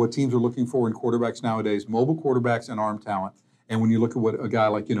interesting, though, what teams are looking for in quarterbacks nowadays, mobile quarterbacks and arm talent. And when you look at what a guy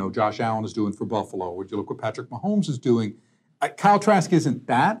like, Josh Allen is doing for Buffalo, or you look what Patrick Mahomes is doing, Kyle Trask isn't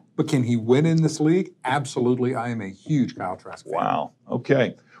that, but can he win in this league? Absolutely. I am a huge Kyle Trask fan. Wow.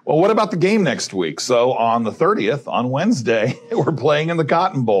 Okay. Well, what about the game next week? So on the 30th, on Wednesday, we're playing in the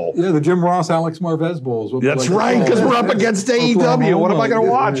Cotton Bowl. Yeah, the Jim Ross, Alex Marvez Bowls. That's right, because we're up against AEW. What am I going to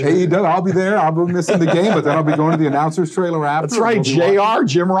watch? AEW, I'll be there. I'll be missing the game, but then I'll be going to the announcer's trailer after. That's right, JR,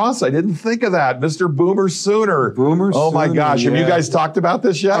 Jim Ross. I didn't think of that. Mr. Boomer Sooner. Oh, my gosh. Have you guys talked about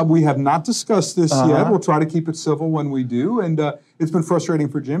this yet? We have not discussed this yet. We'll try to keep it civil when we do. And it's been frustrating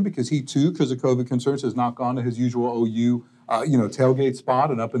for Jim because he, too, because of COVID concerns, has not gone to his usual OU tailgate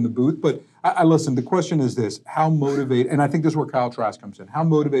spot and up in the booth. But I listen, the question is this, how motivated, and I think this is where Kyle Trask comes in, how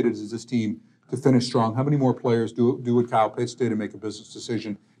motivated is this team to finish strong? How many more players do what Kyle Pitts did and make a business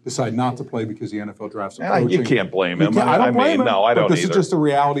decision, decide not to play because the NFL draft's approaching? You can't blame him. I don't blame him. No, I don't But this either. is just the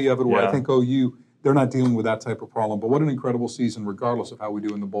reality of it where I think OU, they're not dealing with that type of problem. But what an incredible season, regardless of how we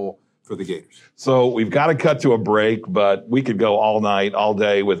do in the bowl for the Gators. So we've got to cut to a break, but we could go all night, all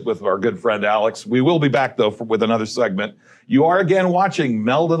day with our good friend Alex. We will be back, though, with another segment. You are again watching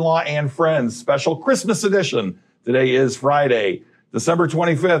Meldon Law and Friends special Christmas edition. Today is Friday, December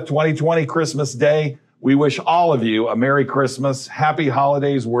 25th, 2020, Christmas Day. We wish all of you a Merry Christmas, Happy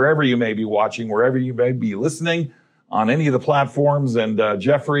Holidays, wherever you may be watching, wherever you may be listening on any of the platforms. And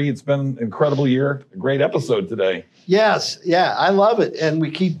Jeffrey, it's been an incredible year, a great episode today. Yes, yeah, I love it. And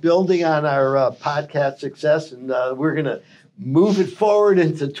we keep building on our podcast success, and we're going to move it forward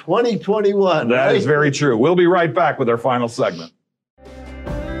into 2021. That is very true. We'll be right back with our final segment.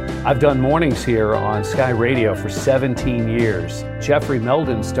 I've done mornings here on Sky Radio for 17 years. Jeffrey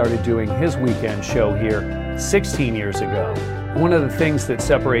Meldon started doing his weekend show here 16 years ago. One of the things that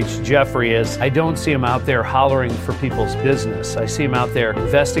separates Jeffrey is I don't see him out there hollering for people's business. I see him out there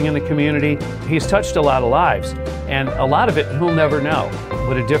investing in the community. He's touched a lot of lives, and a lot of it he'll never know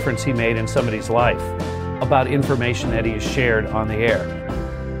what a difference he made in somebody's life about information that he has shared on the air.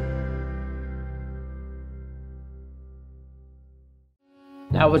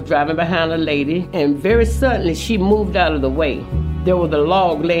 I was driving behind a lady, and very suddenly she moved out of the way. There was a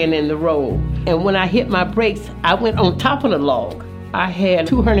log laying in the road, and when I hit my brakes, I went on top of the log. I had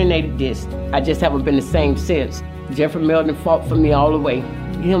 280 discs. I just haven't been the same since. Jeffrey Meldon fought for me all the way.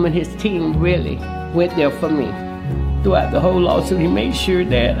 Him and his team really went there for me. Throughout the whole lawsuit, he made sure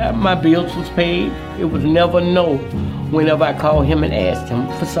that my bills was paid. It was never no whenever I called him and asked him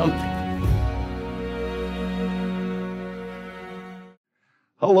for something.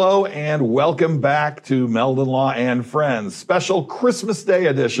 Hello and welcome back to Meldon Law and Friends, special Christmas Day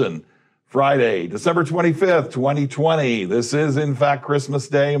edition, Friday, December 25th, 2020. This is, in fact, Christmas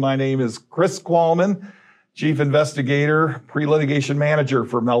Day. My name is Chris Qualman, Chief Investigator, Pre-Litigation Manager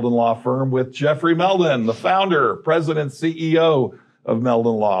for Meldon Law Firm, with Jeffrey Meldon, the founder, President, CEO of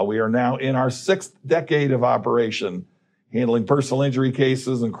Meldon Law. We are now in our 6th decade of operation, handling personal injury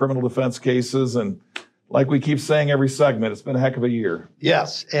cases and criminal defense cases. And like we keep saying every segment, it's been a heck of a year.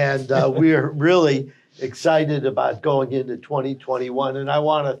 Yes, and we're really excited about going into 2021. And I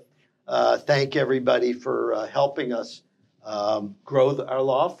want to thank everybody for helping us grow our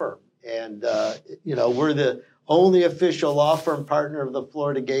law firm. And, we're the only official law firm partner of the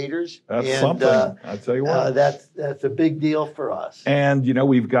Florida Gators. That's and, something, I tell you what. That's a big deal for us. And,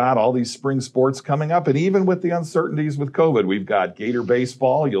 we've got all these spring sports coming up. And even with the uncertainties with COVID, we've got Gator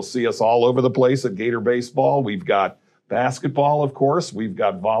baseball. You'll see us all over the place at Gator baseball. We've got basketball, of course. We've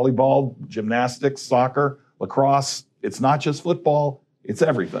got volleyball, gymnastics, soccer, lacrosse. It's not just football. It's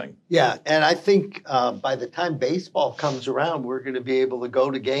everything. Yeah, and I think by the time baseball comes around, we're going to be able to go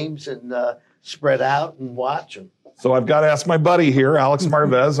to games and spread out and watch them. So I've got to ask my buddy here, Alex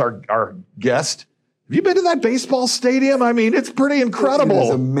Marvez, our guest. Have you been to that baseball stadium? I mean, it's pretty incredible. It is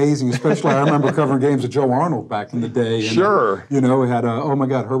amazing, especially I remember covering games with Joe Arnold back in the day. And, sure. We had,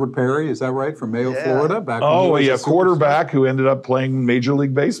 Herbert Perry, is that right, from Mayo, Florida? Back when he was a quarterback who ended up playing Major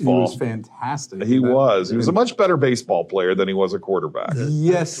League Baseball. He was fantastic. He was a much better baseball player than he was a quarterback.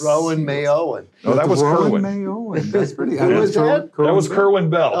 Yes. Throwing Mayo. No, that was Kerwin. Mayo. That's pretty. Who was that? That was Kerwin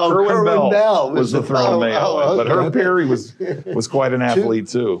Bell. Oh, Kerwin Bell was the throwing Mayo. But Herb Perry was quite an athlete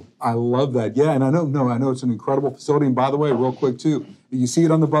too. I love that. Yeah, and I know it's an incredible facility. And by the way, real quick too, you see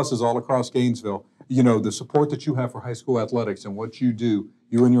it on the buses all across Gainesville. The support that you have for high school athletics and what you do,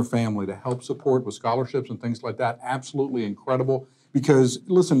 you and your family, to help support with scholarships and things like that, absolutely incredible. Because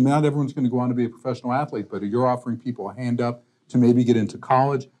listen, not everyone's going to go on to be a professional athlete, but you're offering people a hand up to maybe get into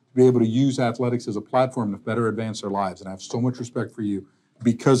college, to be able to use athletics as a platform to better advance their lives. And I have so much respect for you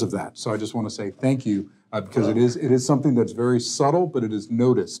because of that. So I just want to say thank you because it is something that's very subtle, but it is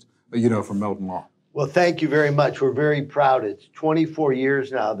noticed, from Meldon Law. Well, thank you very much. We're very proud. It's 24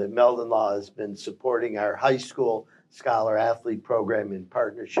 years now that Meldon Law has been supporting our high school scholar athlete program in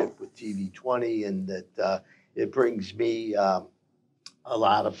partnership with TV20, and that it brings me a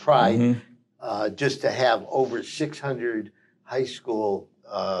lot of pride just to have over 600 high school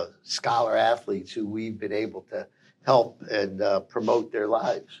scholar athletes who we've been able to help and promote their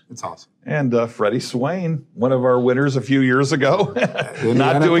lives. It's awesome. And Freddie Swain, one of our winners a few years ago,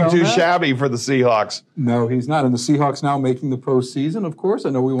 not doing too shabby for the Seahawks. No, he's not. And the Seahawks now making the postseason, of course.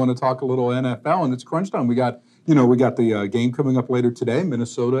 I know we want to talk a little NFL, and it's crunch time. We got the game coming up later today,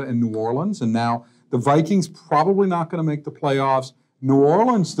 Minnesota and New Orleans. And now the Vikings probably not going to make the playoffs. New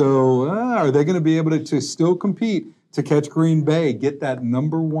Orleans, though, are they going to be able to still compete to catch Green Bay, get that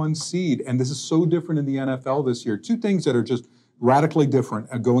number 1 seed? And this is so different in the NFL this year. 2 things that are just radically different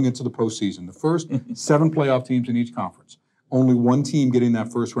going into the postseason. The first, 7 playoff teams in each conference. Only 1 team getting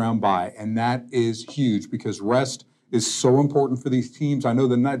that first round bye, and that is huge because rest is so important for these teams. I know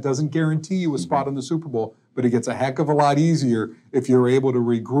that doesn't guarantee you a spot in the Super Bowl, but it gets a heck of a lot easier if you're able to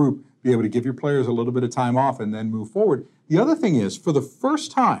regroup, be able to give your players a little bit of time off, and then move forward. The other thing is, for the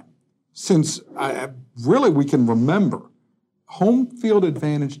first time since we can remember, home field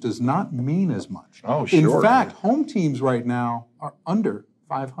advantage does not mean as much. Oh, sure. In fact, home teams right now are under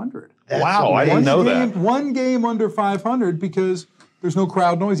 500. Wow, I didn't know that. One game under 500 because there's no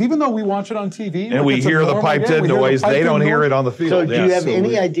crowd noise, even though we watch it on TV. And we hear the piped-in noise. They don't hear it on the field. So do you have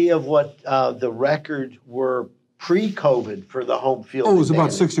any idea of what the records were pre-COVID for the home field advantage?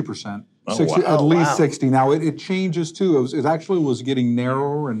 It was about 60%. Oh, 60, wow. At least 60. Now, it changes, too. It actually was getting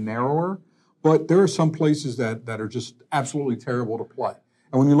narrower and narrower, but there are some places that are just absolutely terrible to play.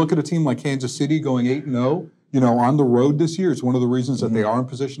 And when you look at a team like Kansas City going 8-0, on the road this year, it's one of the reasons that they are in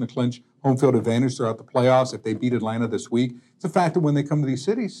position to clinch home field advantage throughout the playoffs. If they beat Atlanta this week, it's the fact that when they come to these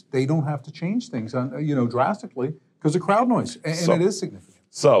cities, they don't have to change things, drastically because of crowd noise, and it is significant.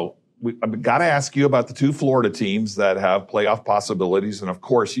 So I've got to ask you about the 2 Florida teams that have playoff possibilities. And of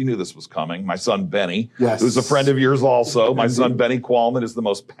course, you knew this was coming. My son, Benny, who's a friend of yours also. My son, Benny Qualman, is the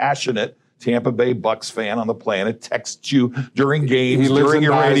most passionate Tampa Bay Bucks fan on the planet. Texts you during games, during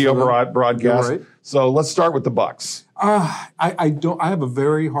your radio broadcast. Right. So let's start with the Bucks. I have a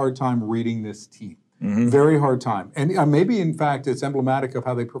very hard time reading this team. Very hard time. And maybe, in fact, it's emblematic of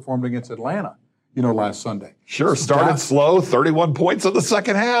how they performed against Atlanta. last Sunday. Sure, started slow, 31 points in the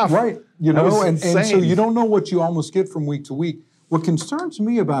second half. Right. And so you don't know what you almost get from week to week. What concerns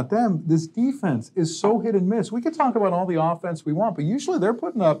me about them, this defense is so hit and miss. We could talk about all the offense we want, but usually they're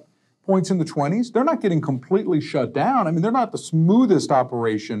putting up points in the 20s. They're not getting completely shut down. I mean, they're not the smoothest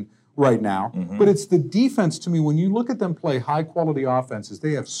operation right now, but it's the defense to me. When you look at them play high-quality offenses,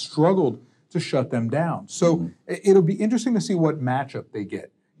 they have struggled to shut them down. So it'll be interesting to see what matchup they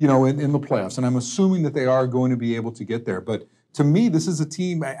get, in the playoffs. And I'm assuming that they are going to be able to get there. But to me, this is a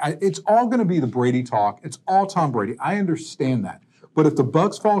team, it's all going to be the Brady talk. It's all Tom Brady. I understand that. But if the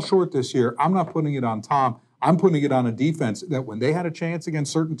Bucs fall short this year, I'm not putting it on Tom. I'm putting it on a defense that when they had a chance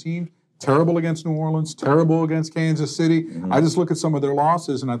against certain teams, terrible against New Orleans, terrible against Kansas City, I just look at some of their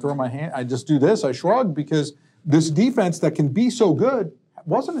losses and I throw my hand, I just do this, I shrug, because this defense that can be so good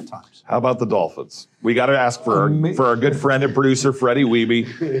wasn't at times. How about the Dolphins? We got to ask for our good friend and producer, Freddie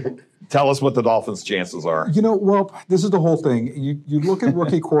Wiebe. Tell us what the Dolphins' chances are. Well, this is the whole thing. You look at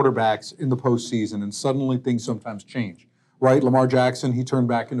rookie quarterbacks in the postseason, and suddenly things sometimes change, right? Lamar Jackson, he turned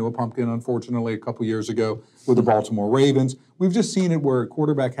back into a pumpkin, unfortunately, a couple years ago with the Baltimore Ravens. We've just seen it where a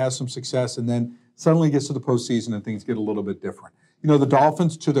quarterback has some success and then suddenly gets to the postseason and things get a little bit different. The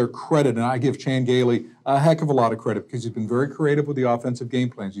Dolphins, to their credit, and I give Chan Gailey a heck of a lot of credit because he's been very creative with the offensive game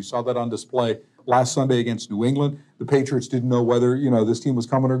plans. You saw that on display last Sunday against New England. The Patriots didn't know whether, this team was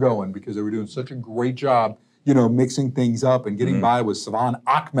coming or going because they were doing such a great job, mixing things up and getting by with Savon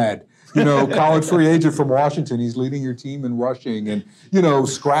Ahmed, college free agent from Washington. He's leading your team in rushing and,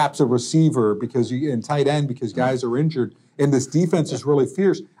 scraps a receiver and tight end because guys are injured. And this defense is really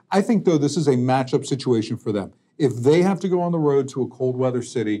fierce. I think, though, this is a matchup situation for them. If they have to go on the road to a cold weather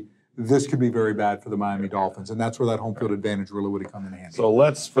city, this could be very bad for the Miami Dolphins, and that's where that home field advantage really would have come in handy. So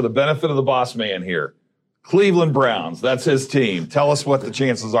let's, for the benefit of the boss man here, Cleveland Browns, that's his team. Tell us what the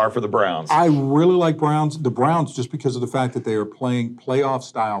chances are for the Browns. I really like the Browns just because of the fact that they are playing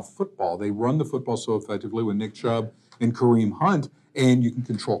playoff-style football. They run the football so effectively with Nick Chubb and Kareem Hunt, and you can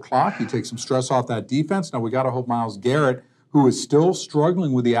control clock. You take some stress off that defense. Now, we got to hope Myles Garrett, who is still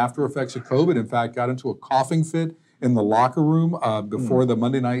struggling with the after effects of COVID, in fact, got into a coughing fit in the locker room before the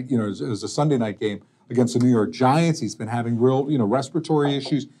Monday night, it was a Sunday night game against the New York Giants. He's been having real, respiratory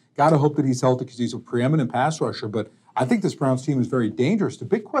issues. Got to hope that he's healthy because he's a preeminent pass rusher. But I think this Browns team is very dangerous. The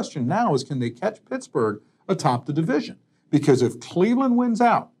big question now is, can they catch Pittsburgh atop the division? Because if Cleveland wins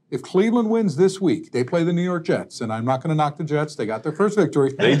out, if Cleveland wins this week, they play the New York Jets, and I'm not going to knock the Jets. They got their first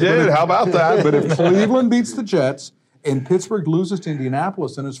victory. They did. How about that? But if Cleveland beats the Jets, and Pittsburgh loses to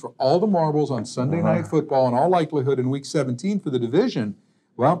Indianapolis, and it's for all the marbles on Sunday Night Football, in all likelihood in Week 17 for the division,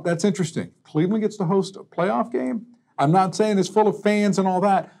 well, that's interesting. Cleveland gets to host a playoff game. I'm not saying it's full of fans and all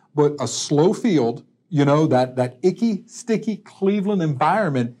that, but a slow field, that icky, sticky Cleveland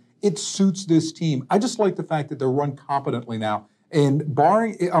environment, it suits this team. I just like the fact that they're run competently now. And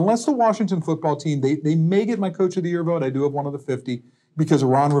unless the Washington football team, they may get my Coach of the Year vote. I do have one of the 50. Because of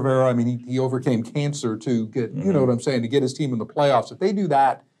Ron Rivera, he overcame cancer to get, to get his team in the playoffs. If they do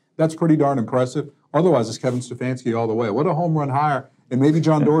that, that's pretty darn impressive. Otherwise, it's Kevin Stefanski all the way. What a home run hire. And maybe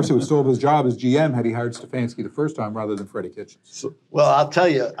John Dorsey would still have his job as GM had he hired Stefanski the first time rather than Freddie Kitchens. Well, I'll tell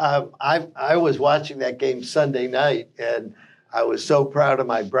you, I was watching that game Sunday night, and I was so proud of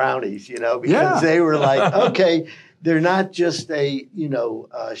my Brownies, because they were like, okay, they're not just a,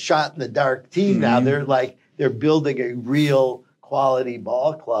 shot in the dark team now. They're building a real quality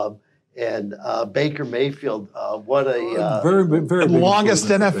ball club, and Baker Mayfield, what a very longest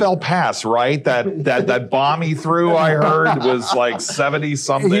NFL pass, right? That bomb he threw, I heard, was like 70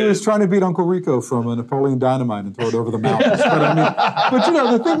 something. He was trying to beat Uncle Rico from a Napoleon Dynamite and throw it over the mountains.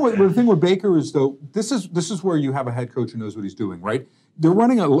 The thing with Baker is, though, this is where you have a head coach who knows what he's doing, right? They're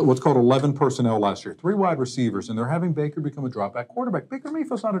running what's called 11 personnel last year, 3 wide receivers, and they're having Baker become a drop-back quarterback. Baker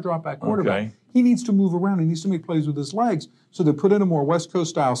Mayfield's not a drop-back quarterback. Okay. He needs to move around. He needs to make plays with his legs. So they put in a more West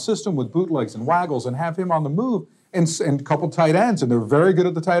Coast-style system with bootlegs and waggles and have him on the move and a couple tight ends, and they're very good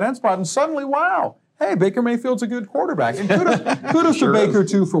at the tight end spot. And suddenly, wow, hey, Baker Mayfield's a good quarterback. And kudos to Baker,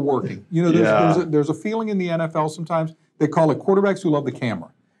 too, for working. There's a feeling in the NFL sometimes, they call it quarterbacks who love the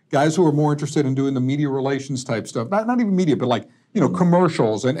camera. Guys who are more interested in doing the media relations type stuff. Not even media, but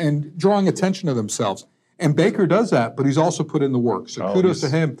commercials and drawing attention to themselves. And Baker does that, but he's also put in the work. So kudos to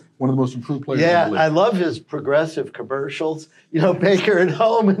him, one of the most improved players in the league. I love his progressive commercials. Baker at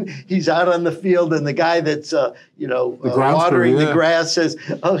home, and he's out on the field, and the guy that's, watering the grass says,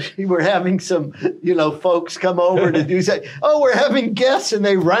 we're having some, folks come over to do something. Oh, we're having guests, and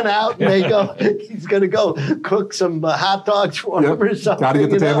they run out, and they go, he's going to go cook some hot dogs for him or something. Got to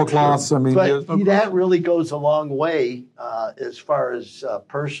get the tablecloths. I mean, that really goes a long way as far as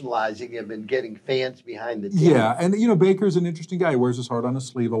personalizing him and getting fans behind the team. Yeah, and Baker's an interesting guy. He wears his heart on his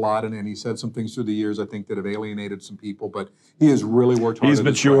sleeve a lot, and he said some things through the years, I think, that have alienated some people, but he has really worked hard. He's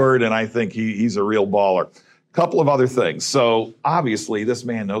matured, and I think he's a real baller. Couple of other things. So obviously, this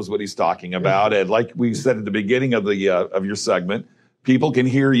man knows what he's talking about, and like we said at the beginning of the of your segment, people can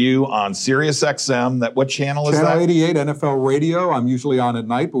hear you on Sirius XM. What channel is that? Channel 88, NFL Radio. I'm usually on at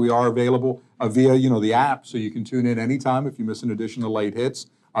night, but we are available via the app, so you can tune in anytime if you miss an edition of Late Hits.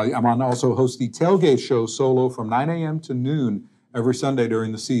 I'm also host the Tailgate Show solo from 9 a.m. to noon every Sunday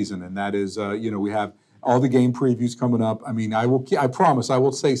during the season, and that is, we have all the game previews coming up. I mean, I promise I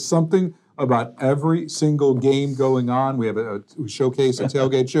will say something about every single game going on. We have a showcase, a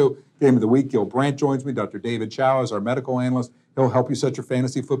Tailgate Show, Game of the Week. Gil Brandt joins me. Dr. David Chow is our medical analyst. He'll help you set your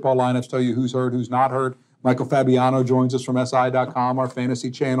fantasy football lineups, tell you who's hurt, who's not hurt. Michael Fabiano joins us from SI.com, our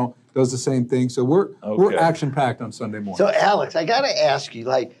fantasy channel, does the same thing. So we're action-packed on Sunday morning. So, Alex, I got to ask you,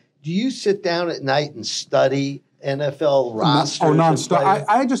 do you sit down at night and study NFL rosters?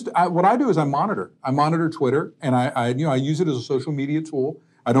 nonstop. What I do is I monitor. I monitor Twitter, and I use it as a social media tool.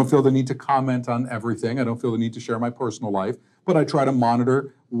 I don't feel the need to comment on everything. I don't feel the need to share my personal life, but I try to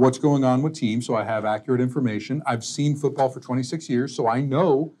monitor what's going on with teams so I have accurate information. I've seen football for 26 years, so I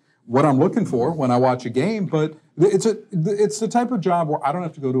know what I'm looking for when I watch a game, but it's the type of job where I don't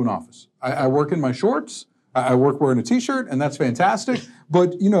have to go to an office. I work in my shorts. I work wearing a T-shirt, and that's fantastic.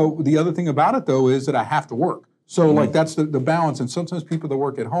 But, the other thing about it, though, is that I have to work. So, that's the balance. And sometimes people that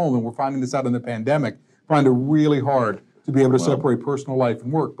work at home, and we're finding this out in the pandemic, find it really hard to be able to separate personal life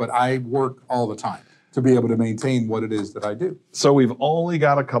and work. But I work all the time to be able to maintain what it is that I do. So we've only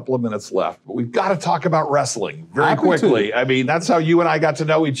got a couple of minutes left, but we've got to talk about wrestling very quickly. I mean, that's how you and I got to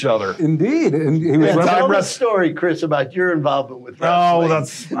know each other. Indeed. And tell the story, Chris, about your involvement with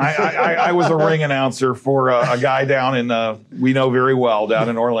wrestling. I was a ring announcer for a guy down in, we know very well, down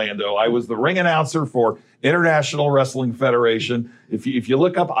in Orlando. I was the ring announcer for International Wrestling Federation. If you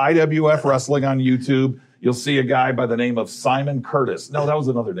look up IWF Wrestling on YouTube, you'll see a guy by the name of Simon Curtis. No, that was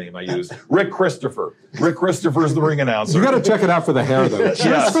another name I used. Rick Christopher. Rick Christopher is the ring announcer. You got to check it out for the hair, though.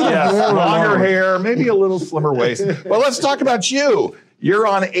 Yes. Longer hair, maybe a little slimmer waist. Well, let's talk about you. You're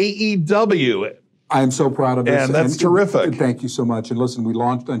on AEW. I am so proud of this. And that's terrific. Thank you so much. And listen, we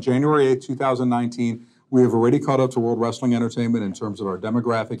launched on January 8, 2019. We have already caught up to World Wrestling Entertainment in terms of our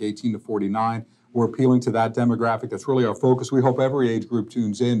demographic, 18 to 49. We're appealing to that demographic. That's really our focus. We hope every age group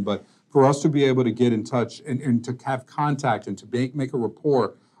tunes in, but for us to be able to get in touch and to have contact and to make a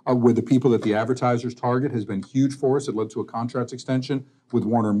rapport with the people that the advertisers target has been huge for us. It led to a contract extension with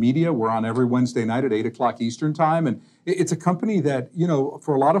Warner Media. We're on every Wednesday night at 8 o'clock Eastern time. And it's a company that,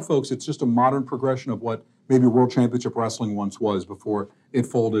 for a lot of folks, it's just a modern progression of what maybe World Championship Wrestling once was before it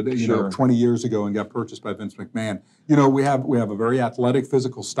folded, 20 years ago and got purchased by Vince McMahon. We have a very athletic,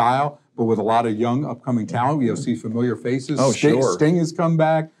 physical style, but with a lot of young, upcoming talent. We see familiar faces. Sting has come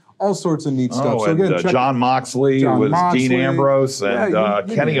back. All sorts of neat stuff. So again, John Moxley, Dean Ambrose, and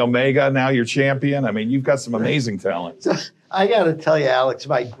Kenny Omega, now your champion. I mean, you've got some amazing talent. So, I got to tell you, Alex,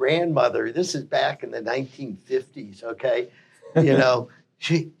 my grandmother, this is back in the 1950s, okay?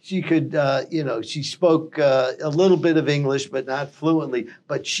 She could, she spoke a little bit of English, but not fluently,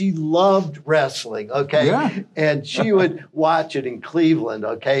 but she loved wrestling, okay? Yeah. And she would watch it in Cleveland,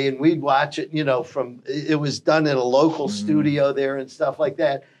 okay? And we'd watch it, it was done in a local studio there and stuff like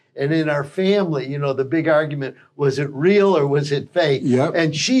that. And in our family, the big argument, was it real or was it fake? Yep.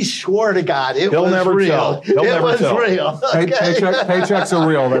 And she swore to God it He'll was never real. Tell. He'll it never was tell. real. Okay? Paychecks are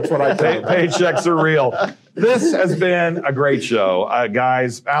real. That's what I think. Paychecks are real. This has been a great show.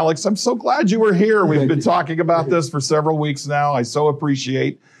 Guys, Alex, I'm so glad you were here. We've been talking about this for several weeks now. I so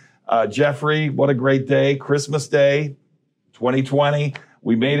appreciate. Jeffrey, what a great day. Christmas Day, 2020.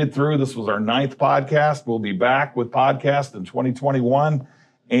 We made it through. This was our 9th podcast. We'll be back with podcast in 2021.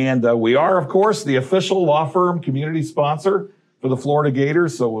 And we are, of course, the official law firm community sponsor for the Florida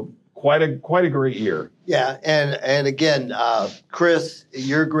Gators. So quite a great year. Yeah, and again, Chris,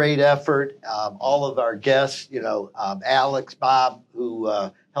 your great effort. All of our guests, Alex, Bob, who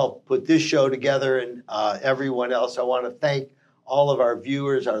helped put this show together, and everyone else. I want to thank all of our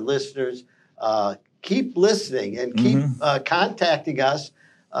viewers, our listeners. Keep listening and keep contacting us.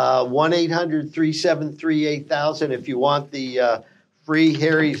 1-800-373-8000 if you want the free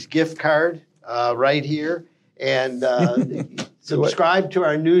Harry's gift card right here. And subscribe to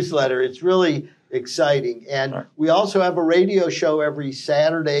our newsletter. It's really exciting. And we also have a radio show every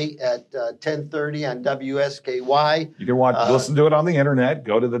Saturday at 10:30 on WSKY. You can listen to it on the internet.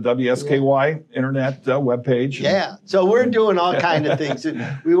 Go to the WSKY internet webpage. Yeah. So we're doing all kind of things. And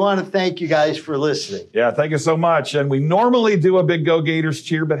we want to thank you guys for listening. Yeah, thank you so much. And we normally do a big Go Gators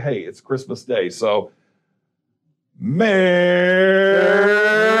cheer, but hey, it's Christmas Day. So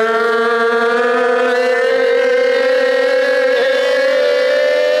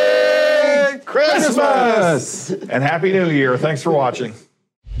Christmas and Happy New Year. Thanks for watching.